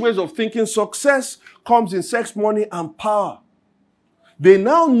childish ways of thinking success comes in sex, money, and power. They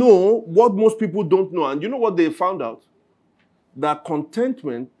now know what most people don't know. And you know what they found out? That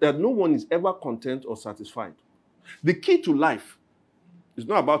no one is ever content or satisfied. The key to life is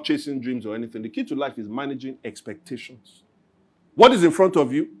not about chasing dreams or anything. The key to life is managing expectations. What is in front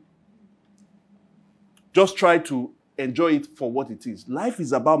of you? Just try to enjoy it for what it is. Life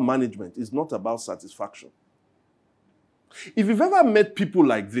is about management. It's not about satisfaction. If you've ever met people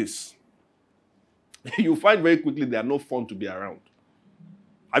like this, you'll find very quickly they are not fun to be around.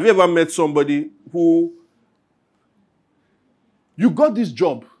 Have you ever met somebody who, you got this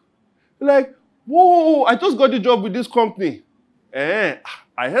job? Like, whoa, I just got the job with this company. I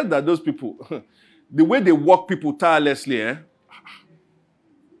heard that those people, the way they work people tirelessly,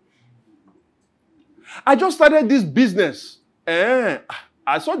 I just started this business.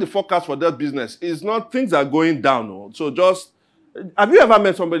 I saw the forecast for that business. It's not, things are going down. No? So just, have you ever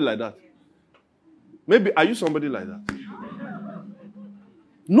met somebody like that? Maybe, are you somebody like that?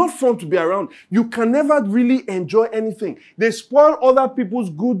 Not fun to be around. You can never really enjoy anything. They spoil other people's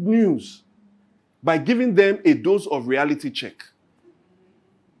good news by giving them a dose of reality check.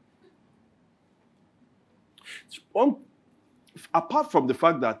 Apart from the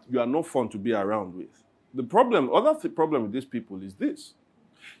fact that you are not fun to be around with, the problem with these people is this.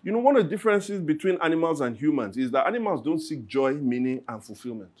 You know, one of the differences between animals and humans is that animals don't seek joy, meaning, and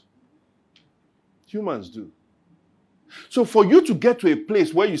fulfillment. Humans do. So for you to get to a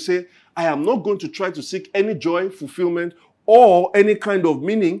place where you say, I am not going to try to seek any joy, fulfillment, or any kind of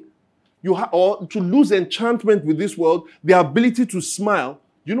meaning, or to lose enchantment with this world, the ability to smile,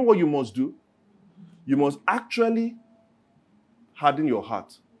 you know what you must do? You must actually harden your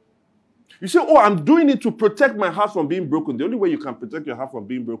heart. You say, oh, I'm doing it to protect my heart from being broken. The only way you can protect your heart from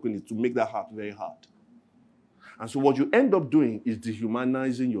being broken is to make that heart very hard. And so what you end up doing is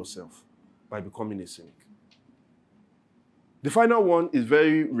dehumanizing yourself by becoming a cynic. The final one is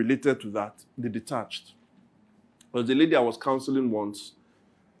very related to that, the detached. There was a lady I was counseling once.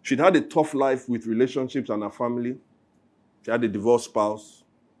 She'd had a tough life with relationships and her family. She had a divorced spouse.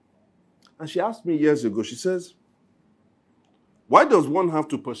 And she asked me years ago, she says, why does one have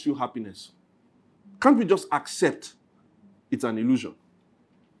to pursue happiness? Can't we just accept it's an illusion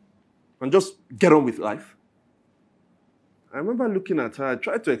and just get on with life? I remember looking at her, I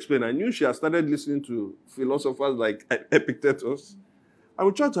tried to explain. I knew she had started listening to philosophers like Epictetus. I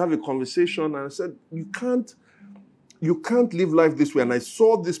would try to have a conversation, and I said, you can't live life this way. And I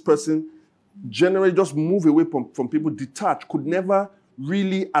saw this person generally just move away from people, detached, could never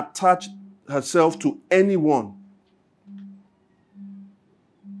really attach herself to anyone.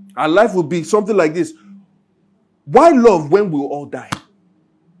 Our life would be something like this. Why love when we'll all die?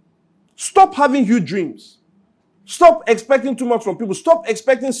 Stop having huge dreams. Stop expecting too much from people. Stop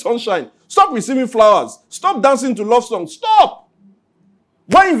expecting sunshine. Stop receiving flowers. Stop dancing to love songs. Stop!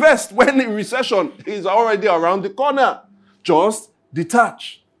 Why invest when the recession is already around the corner? Just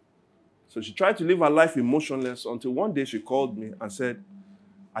detach. So she tried to live her life emotionless until one day she called me and said,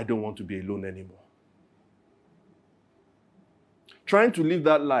 I don't want to be alone anymore. Trying to live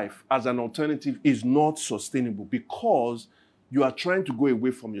that life as an alternative is not sustainable because you are trying to go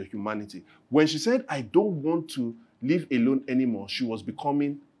away from your humanity. When she said, I don't want to live alone anymore, she was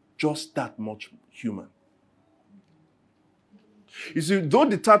becoming just that much human. You see, though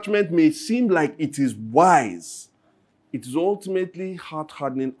detachment may seem like it is wise, it is ultimately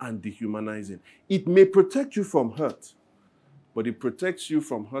heart-hardening and dehumanizing. It may protect you from hurt, but it protects you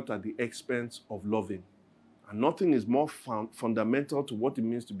from hurt at the expense of loving. And nothing is more fundamental to what it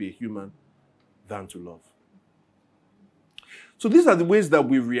means to be a human than to love. So these are the ways that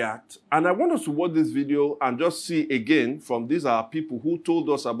we react. And I want us to watch this video and just see again from these are people who told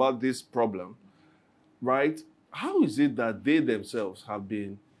us about this problem, right? How is it that they themselves have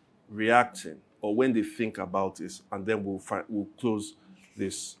been reacting or when they think about this? And then we'll close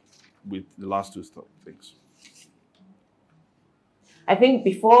this with the last two things. I think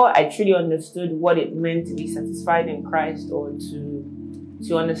before I truly understood what it meant to be satisfied in Christ or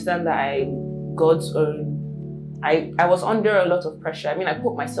to understand that I'm God's own, I was under a lot of pressure. I mean, I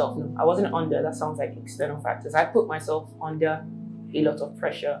put myself, no, I wasn't under, that sounds like external factors. I put myself under a lot of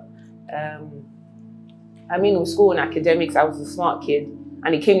pressure. I mean, in school and academics, I was a smart kid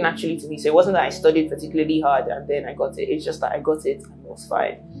and it came naturally to me. So it wasn't that I studied particularly hard and then I got it. It's just that I got it and it was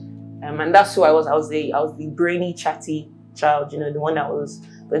fine. And that's who I was. I was the brainy, chatty child, you know, the one that was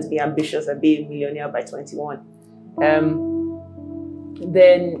going to be ambitious and be a millionaire by 21.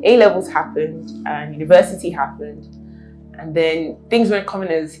 Then A-levels happened and university happened. And then things weren't coming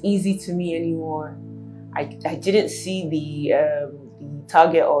as easy to me anymore. I didn't see the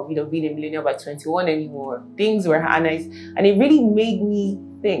target of, you know, being a millionaire by 21 anymore. Things were hard, and it really made me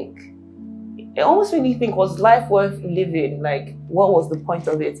think. It almost made me think, was life worth living? Like, what was the point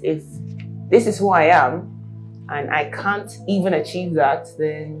of it? If this is who I am and I can't even achieve that,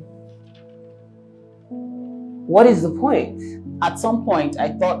 then what is the point? At some point, I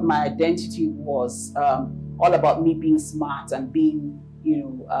thought my identity was all about me being smart and being,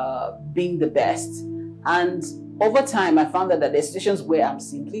 being the best. And over time, I found that there's situations where I'm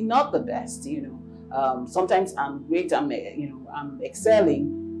simply not the best. Sometimes I'm great, I'm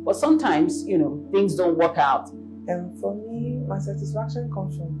excelling, but sometimes, things don't work out. And for me, my satisfaction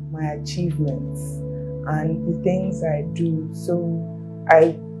comes from my achievements and the things I do. So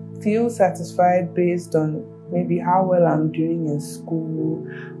I feel satisfied based on maybe how well I'm doing in school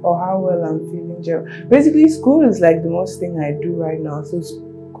or how well I'm feeling. Basically, school is like the most thing I do right now. So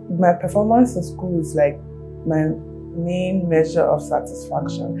my performance in school is like my main measure of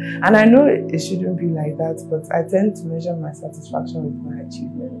satisfaction. And I know it shouldn't be like that, but I tend to measure my satisfaction with my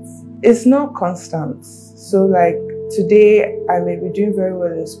achievements. It's not constant. So like today, I may be doing very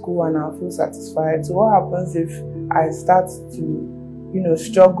well in school and I'll feel satisfied. So what happens if I start to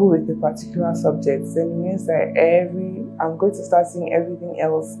struggle with a particular subject? Then it means that I'm going to start seeing everything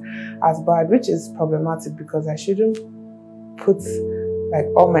else as bad, which is problematic because I shouldn't put like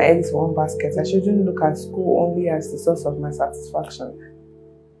all my eggs in one basket. I shouldn't look at school only as the source of my satisfaction.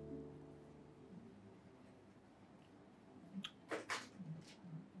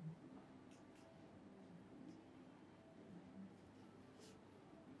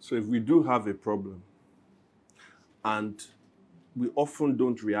 So if we do have a problem and we often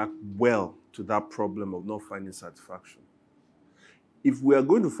don't react well to that problem of not finding satisfaction, if we are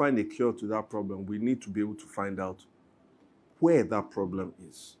going to find a cure to that problem, we need to be able to find out where that problem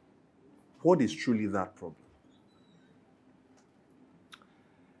is. What is truly that problem?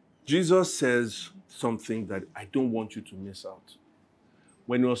 Jesus says something that I don't want you to miss out.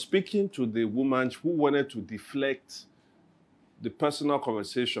 When he was speaking to the woman who wanted to deflect the personal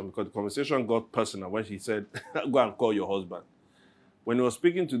conversation, because the conversation got personal when she said, go and call your husband. When he was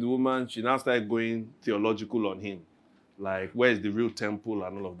speaking to the woman, she now started going theological on him. Like, where is the real temple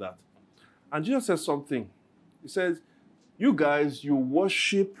and all of that. And Jesus says something. He says, you guys, you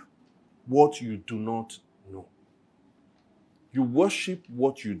worship what you do not know. You worship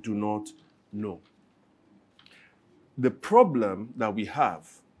what you do not know. The problem that we have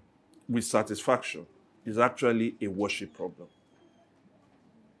with satisfaction is actually a worship problem.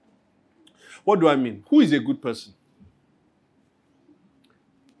 What do I mean? Who is a good person?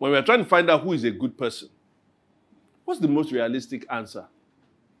 When we're trying to find out who is a good person, what's the most realistic answer?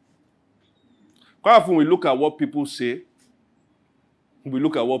 Quite often we look at what people say, we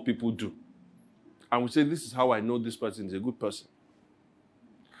look at what people do, and we say, this is how I know this person is a good person.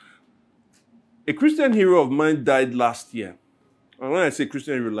 A Christian hero of mine died last year. And when I say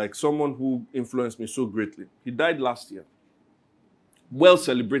Christian hero, like someone who influenced me so greatly, he died last year. Well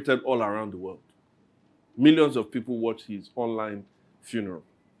celebrated all around the world. Millions of people watched his online funeral.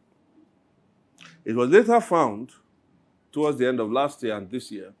 It was later found, towards the end of last year and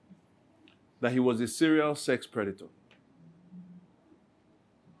this year, that he was a serial sex predator.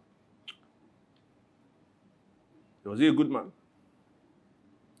 Was he a good man?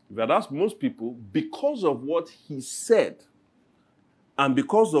 If you had asked most people, because of what he said and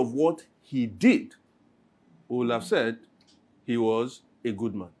because of what he did, we would have said he was a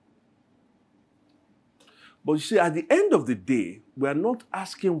good man. But you see, at the end of the day, we are not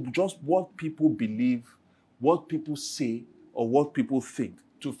asking just what people believe, what people say, or what people think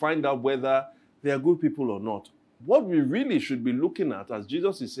to find out whether they are good people or not. What we really should be looking at, as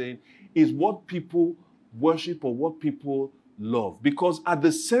Jesus is saying, is what people worship or what people love. Because at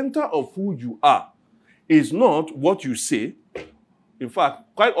the center of who you are is not what you say. In fact,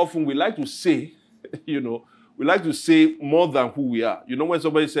 quite often we like to say, we like to say more than who we are. When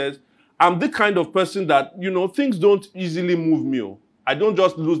somebody says, I'm the kind of person that, things don't easily move me. I don't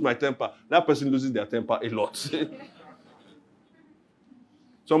just lose my temper. That person loses their temper a lot.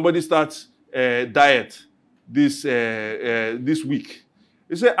 Somebody starts diet this week.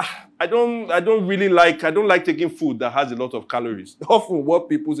 They say, I don't like taking food that has a lot of calories. Often what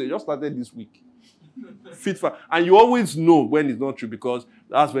people say, just started this week. Fit for, and you always know when it's not true because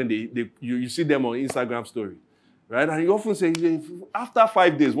that's when you see them on Instagram story, right? And you often say, after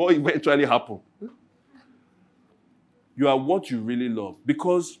 5 days, what eventually happened? You are what you really love,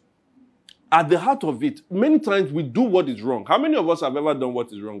 because at the heart of it, many times we do what is wrong. How many of us have ever done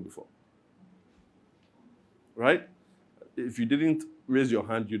what is wrong before? Right? If you didn't raise your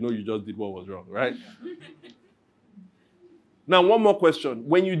hand, you just did what was wrong, right? Now, one more question.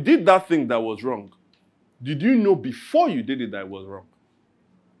 When you did that thing that was wrong, did you know before you did it that it was wrong?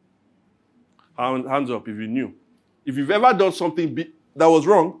 Hands up if you knew. If you've ever done something that was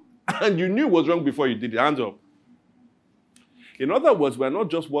wrong and you knew it was wrong before you did it, hands up. In other words, we're not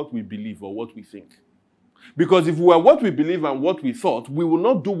just what we believe or what we think. Because if we were what we believe and what we thought, we will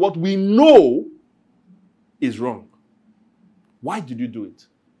not do what we know is wrong. Why did you do it?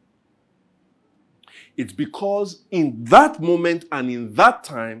 It's because in that moment and in that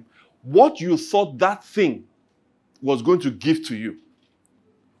time, what you thought that thing was going to give to you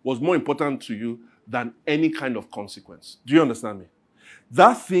was more important to you than any kind of consequence. Do you understand me?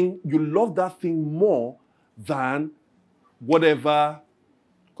 That thing, you love that thing more than whatever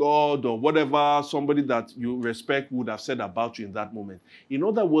God or whatever somebody that you respect would have said about you in that moment. In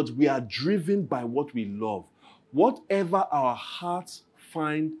other words, we are driven by what we love. Whatever our hearts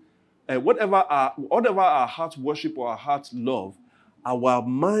find, whatever our hearts worship or our hearts love, our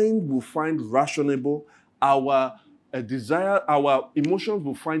mind will find rationable, our desire, our emotions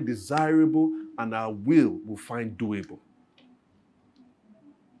will find desirable, and our will find doable.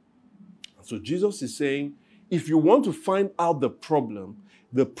 So Jesus is saying, if you want to find out the problem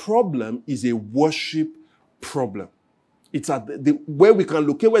is a worship problem. It's at where we can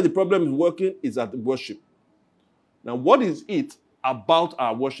locate where the problem is working is at the worship. Now, what is it about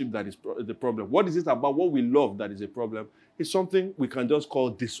our worship that is the problem? What is it about what we love that is a problem? It's something we can just call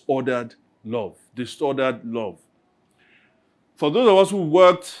disordered love. Disordered love. For those of us who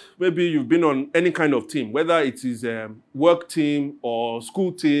worked, maybe you've been on any kind of team, whether it is a work team or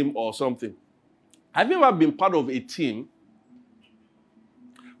school team or something. Have you ever been part of a team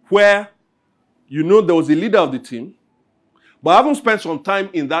where you know there was a leader of the team, but having spent some time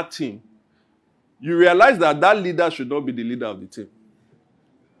in that team, you realize that that leader should not be the leader of the team?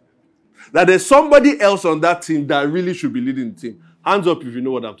 That there's somebody else on that team that really should be leading the team. Hands up if you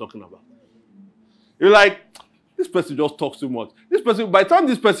know what I'm talking about. You're like, this person just talks too much. This person, by the time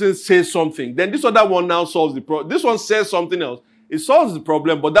this person says something, then this other one now solves the problem. This one says something else. It solves the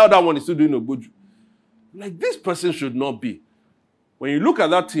problem, but that other one is still doing a good job. Like, this person should not be. When you look at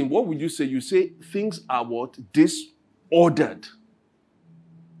that team, what would you say? You say things are what? Disordered.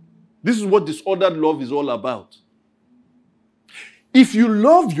 This is what disordered love is all about. If you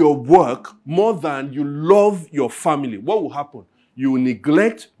love your work more than you love your family, what will happen? You will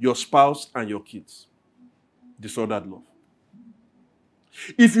neglect your spouse and your kids. Disordered love.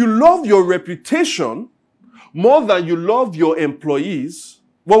 If you love your reputation more than you love your employees,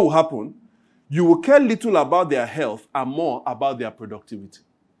 what will happen? You will care little about their health and more about their productivity.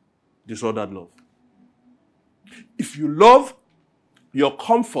 Disordered love. If you love your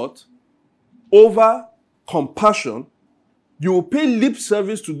comfort over compassion, you will pay lip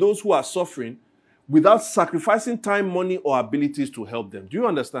service to those who are suffering without sacrificing time, money, or abilities to help them. Do you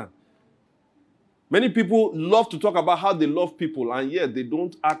understand? Many people love to talk about how they love people, and yet they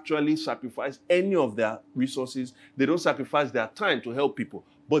don't actually sacrifice any of their resources. They don't sacrifice their time to help people.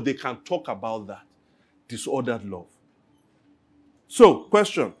 But they can talk about that. Disordered love. So,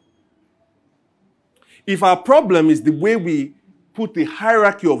 question. If our problem is the way we put the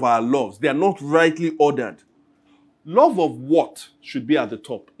hierarchy of our loves, they are not rightly ordered, love of what should be at the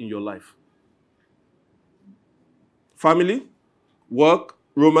top in your life? Family, work,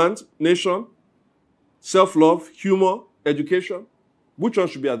 romance, nation, self-love, humor, education. Which one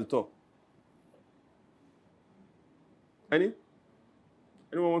should be at the top? Anyone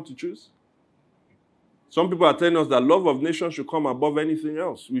want to choose? Some people are telling us that love of nation should come above anything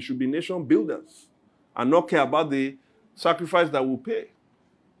else. We should be nation builders and not care about the sacrifice that we'll pay.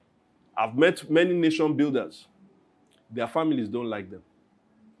 I've met many nation builders. Their families don't like them.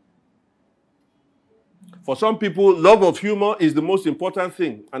 For some people, love of humor is the most important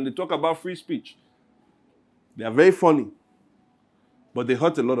thing, and they talk about free speech. They are very funny, but they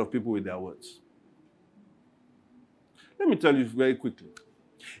hurt a lot of people with their words. Let me tell you very quickly.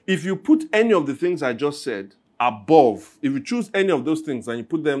 If you put any of the things I just said above, if you choose any of those things and you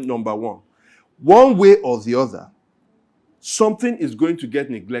put them number one way or the other, something is going to get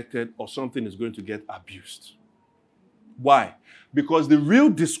neglected or something is going to get abused. Why? Because the real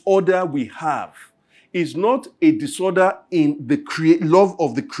disorder we have is not a disorder in the love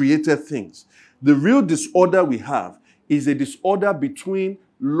of the created things. The real disorder we have is a disorder between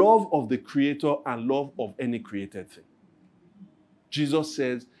love of the Creator and love of any created thing. Jesus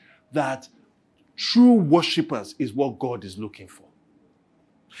says that true worshipers is what God is looking for.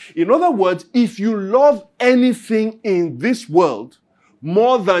 In other words, if you love anything in this world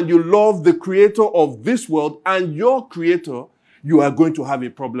more than you love the Creator of this world and your Creator, you are going to have a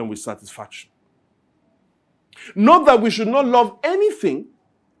problem with satisfaction. Not that we should not love anything,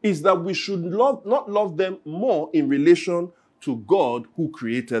 is that we should not love them more in relation to God who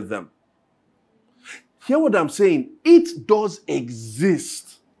created them. Hear what I'm saying? It does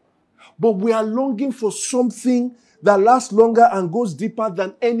exist. But we are longing for something that lasts longer and goes deeper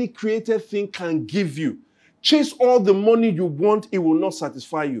than any created thing can give you. Chase all the money you want, it will not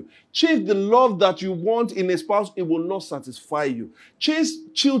satisfy you. Chase the love that you want in a spouse, it will not satisfy you. Chase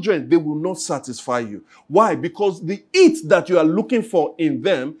children, they will not satisfy you. Why? Because the it that you are looking for in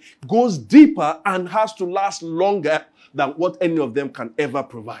them goes deeper and has to last longer than what any of them can ever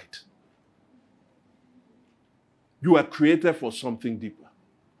provide. You are created for something deeper.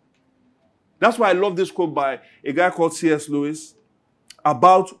 That's why I love this quote by a guy called C.S. Lewis.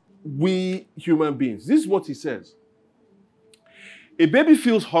 about we human beings. This is what he says. A baby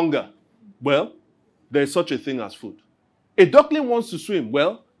feels hunger. Well, there is such a thing as food. A duckling wants to swim.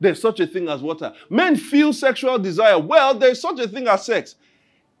 Well, there is such a thing as water. Men feel sexual desire. Well, there is such a thing as sex.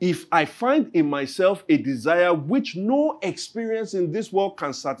 If I find in myself a desire which no experience in this world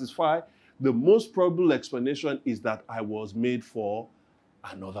can satisfy, the most probable explanation is that I was made for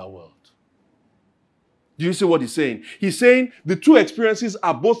another world. Do you see what he's saying? He's saying the two experiences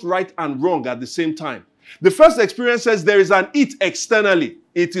are both right and wrong at the same time. The first experience says there is an it externally.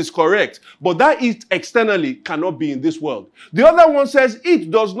 It is correct. But that it externally cannot be in this world. The other one says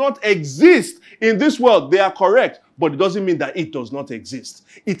it does not exist in this world. They are correct. But it doesn't mean that it does not exist.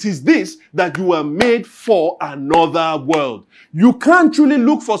 It is this that you were made for another world. You can't truly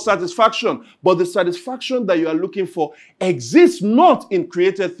look for satisfaction. But the satisfaction that you are looking for exists not in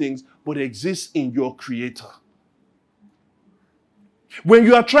created things, but exists in your Creator. When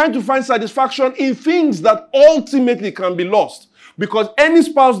you are trying to find satisfaction in things that ultimately can be lost, because any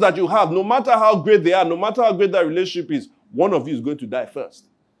spouse that you have, no matter how great they are, no matter how great that relationship is, one of you is going to die first.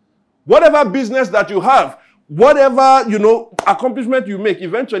 Whatever business that you have, whatever, accomplishment you make,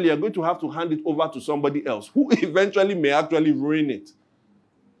 eventually you're going to have to hand it over to somebody else who eventually may actually ruin it.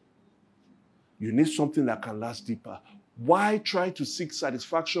 You need something that can last deeper. Why try to seek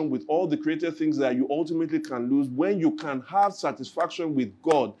satisfaction with all the created things that you ultimately can lose when you can have satisfaction with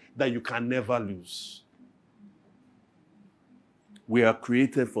God that you can never lose? We are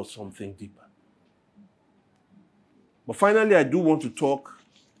created for something deeper. But finally, I do want to talk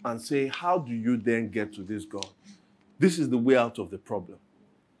and say, how do you then get to this God? This is the way out of the problem.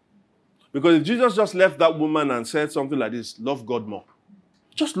 Because if Jesus just left that woman and said something like this, love God more.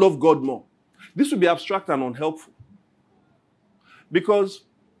 Just love God more. This would be abstract and unhelpful. Because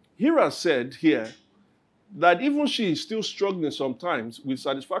Hira said here that even she is still struggling sometimes with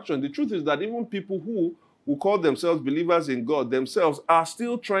satisfaction. The truth is that even people who call themselves believers in God themselves are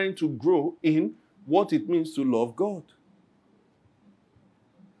still trying to grow in what it means to love God.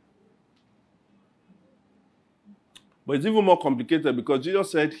 But it's even more complicated because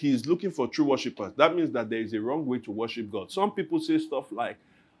Jesus said he is looking for true worshipers. That means that there is a wrong way to worship God. Some people say stuff like,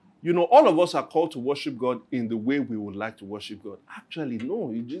 all of us are called to worship God in the way we would like to worship God. Actually,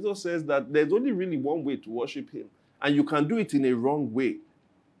 no. Jesus says that there's only really one way to worship him. And you can do it in a wrong way.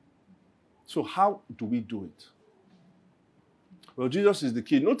 So how do we do it? Well, Jesus is the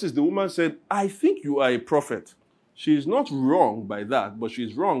key. Notice the woman said, I think you are a prophet. She is not wrong by that, but she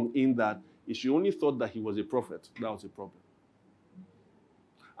is wrong in that if she only thought that he was a prophet, that was a problem.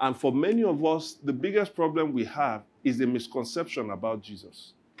 And for many of us, the biggest problem we have is a misconception about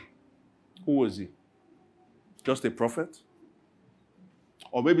Jesus. Who was he? Just a prophet?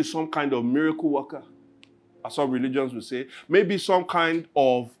 Or maybe some kind of miracle worker, as some religions would say. Maybe some kind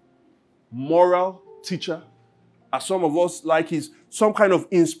of moral teacher, as some of us like he's some kind of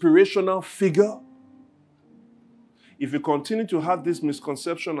inspirational figure. If you continue to have this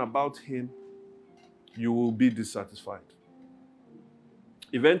misconception about him, you will be dissatisfied.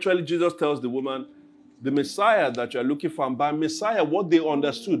 Eventually, Jesus tells the woman, the Messiah that you're looking for, and by Messiah, what they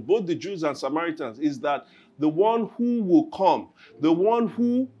understood, both the Jews and Samaritans, is that the one who will come, the one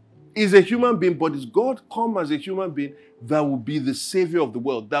who is a human being, but is God come as a human being, that will be the Savior of the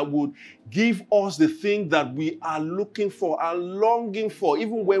world, that would give us the thing that we are looking for and longing for,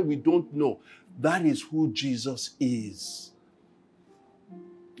 even when we don't know. That is who Jesus is.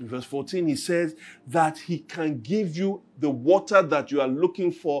 In verse 14, he says that he can give you the water that you are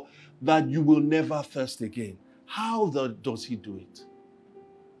looking for, that you will never thirst again. How does he do it?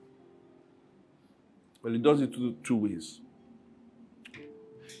 Well, he does it two ways.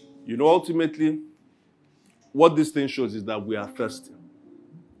 Ultimately, what this thing shows is that we are thirsty.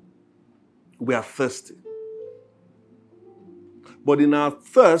 We are thirsty. But in our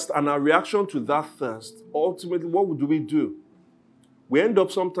thirst and our reaction to that thirst, ultimately, what do we do? We end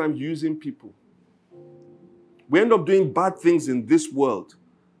up sometimes using people. We end up doing bad things in this world.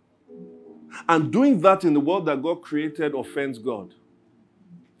 And doing that in the world that God created offends God.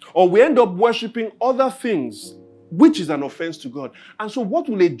 Or we end up worshiping other things, which is an offense to God. And so what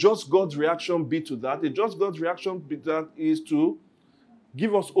will a just God's reaction be to that? A just God's reaction to that is to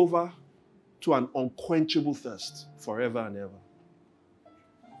give us over to an unquenchable thirst forever and ever.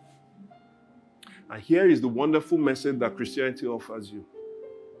 And here is the wonderful message that Christianity offers you.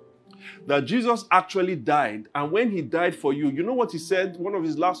 That Jesus actually died, and when he died for you, you know what he said? One of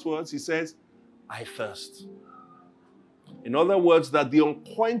his last words, he says, I thirst. In other words, that the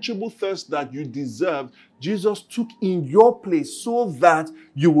unquenchable thirst that you deserve, Jesus took in your place so that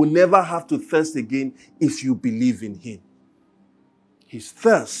you will never have to thirst again if you believe in him. His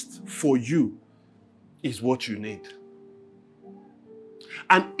thirst for you is what you need.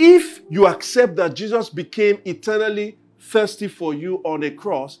 And if you accept that Jesus became eternally thirsty for you on a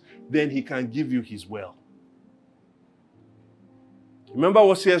cross, then he can give you his well. Remember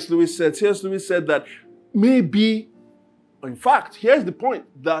what C.S. Lewis said? C.S. Lewis said that maybe, in fact, here's the point,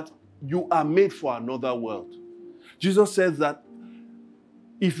 that you are made for another world. Jesus says that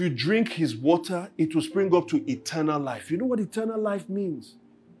if you drink his water, it will spring up to eternal life. You know what eternal life means?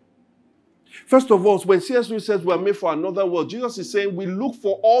 First of all, when C.S. Lewis says we are made for another world, Jesus is saying we look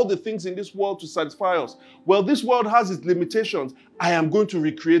for all the things in this world to satisfy us. Well, this world has its limitations. I am going to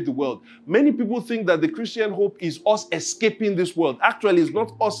recreate the world. Many people think that the Christian hope is us escaping this world. Actually, it's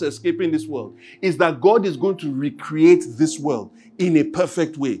not us escaping this world. It's that God is going to recreate this world in a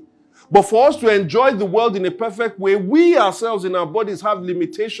perfect way. But for us to enjoy the world in a perfect way, we ourselves in our bodies have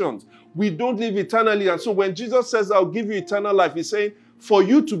limitations. We don't live eternally. And so when Jesus says, I'll give you eternal life, he's saying, for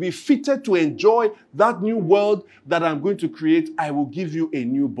you to be fitted to enjoy that new world that I'm going to create, I will give you a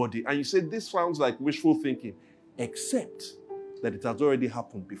new body. And you say, this sounds like wishful thinking, except that it has already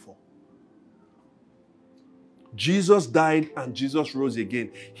happened before. Jesus died and Jesus rose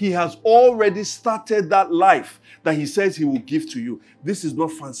again. He has already started that life that he says he will give to you. This is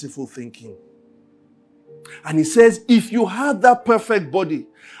not fanciful thinking. And he says, if you have that perfect body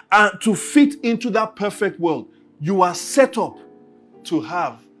and to fit into that perfect world, you are set up to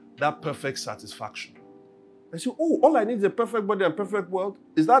have that perfect satisfaction. I say, oh, all I need is a perfect body and perfect world.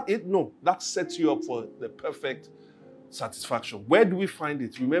 Is that it? No, that sets you up for the perfect satisfaction. Where do we find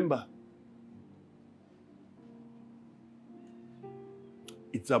it? Remember,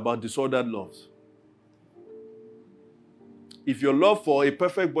 it's about disordered loves. If your love for a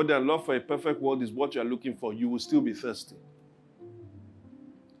perfect body and love for a perfect world is what you're looking for, you will still be thirsty.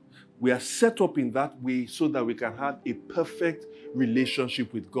 We are set up in that way so that we can have a perfect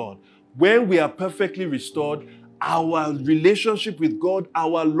relationship with God. When we are perfectly restored, our relationship with God,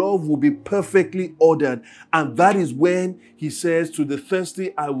 our love will be perfectly ordered. And that is when he says, to the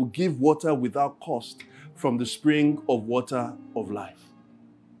thirsty, I will give water without cost from the spring of water of life.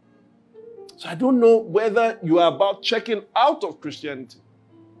 So I don't know whether you are about checking out of Christianity.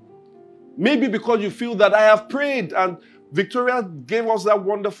 Maybe because you feel that I have prayed, and Victoria gave us that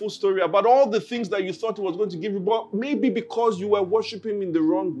wonderful story about all the things that you thought he was going to give you, but maybe because you were worshiping him in the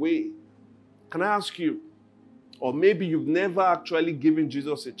wrong way. Can I ask you? Or maybe you've never actually given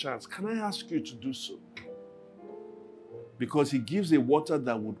Jesus a chance. Can I ask you to do so? Because he gives a water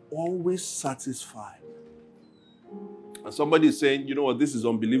that would always satisfy. And somebody is saying, you know what, this is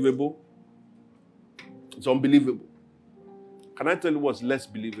unbelievable. It's unbelievable. Can I tell you what's less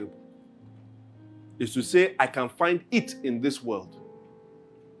believable? Is to say, I can find it in this world.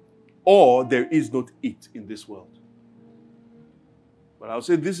 Or there is not it in this world. But I'll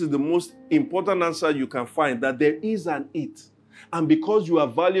say this is the most important answer you can find, that there is an it. And because you are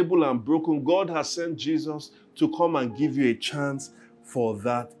valuable and broken, God has sent Jesus to come and give you a chance for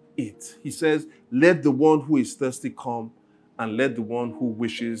that it. He says, let the one who is thirsty come, and let the one who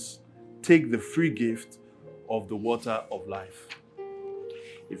wishes take the free gift of the water of life.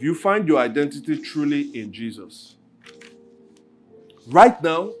 If you find your identity truly in Jesus, right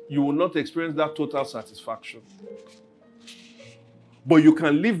now, you will not experience that total satisfaction. But you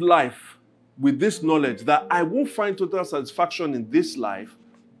can live life with this knowledge that I won't find total satisfaction in this life,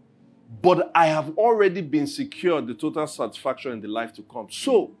 but I have already been secured the total satisfaction in the life to come.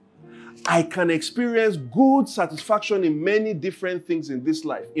 So, I can experience good satisfaction in many different things in this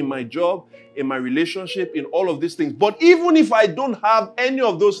life, in my job, in my relationship, in all of these things. But even if I don't have any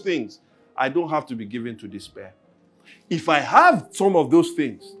of those things, I don't have to be given to despair. If I have some of those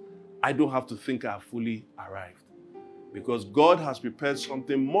things, I don't have to think I have fully arrived. Because God has prepared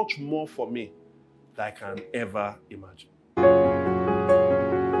something much more for me than I can ever imagine.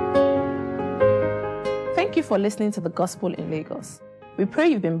 Thank you for listening to the Gospel in Lagos. We pray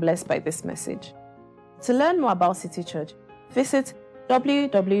you've been blessed by this message. To learn more about City Church, visit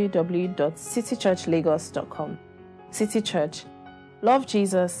www.citychurchlagos.com. City Church. Love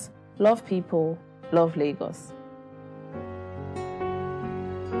Jesus, love people, love Lagos.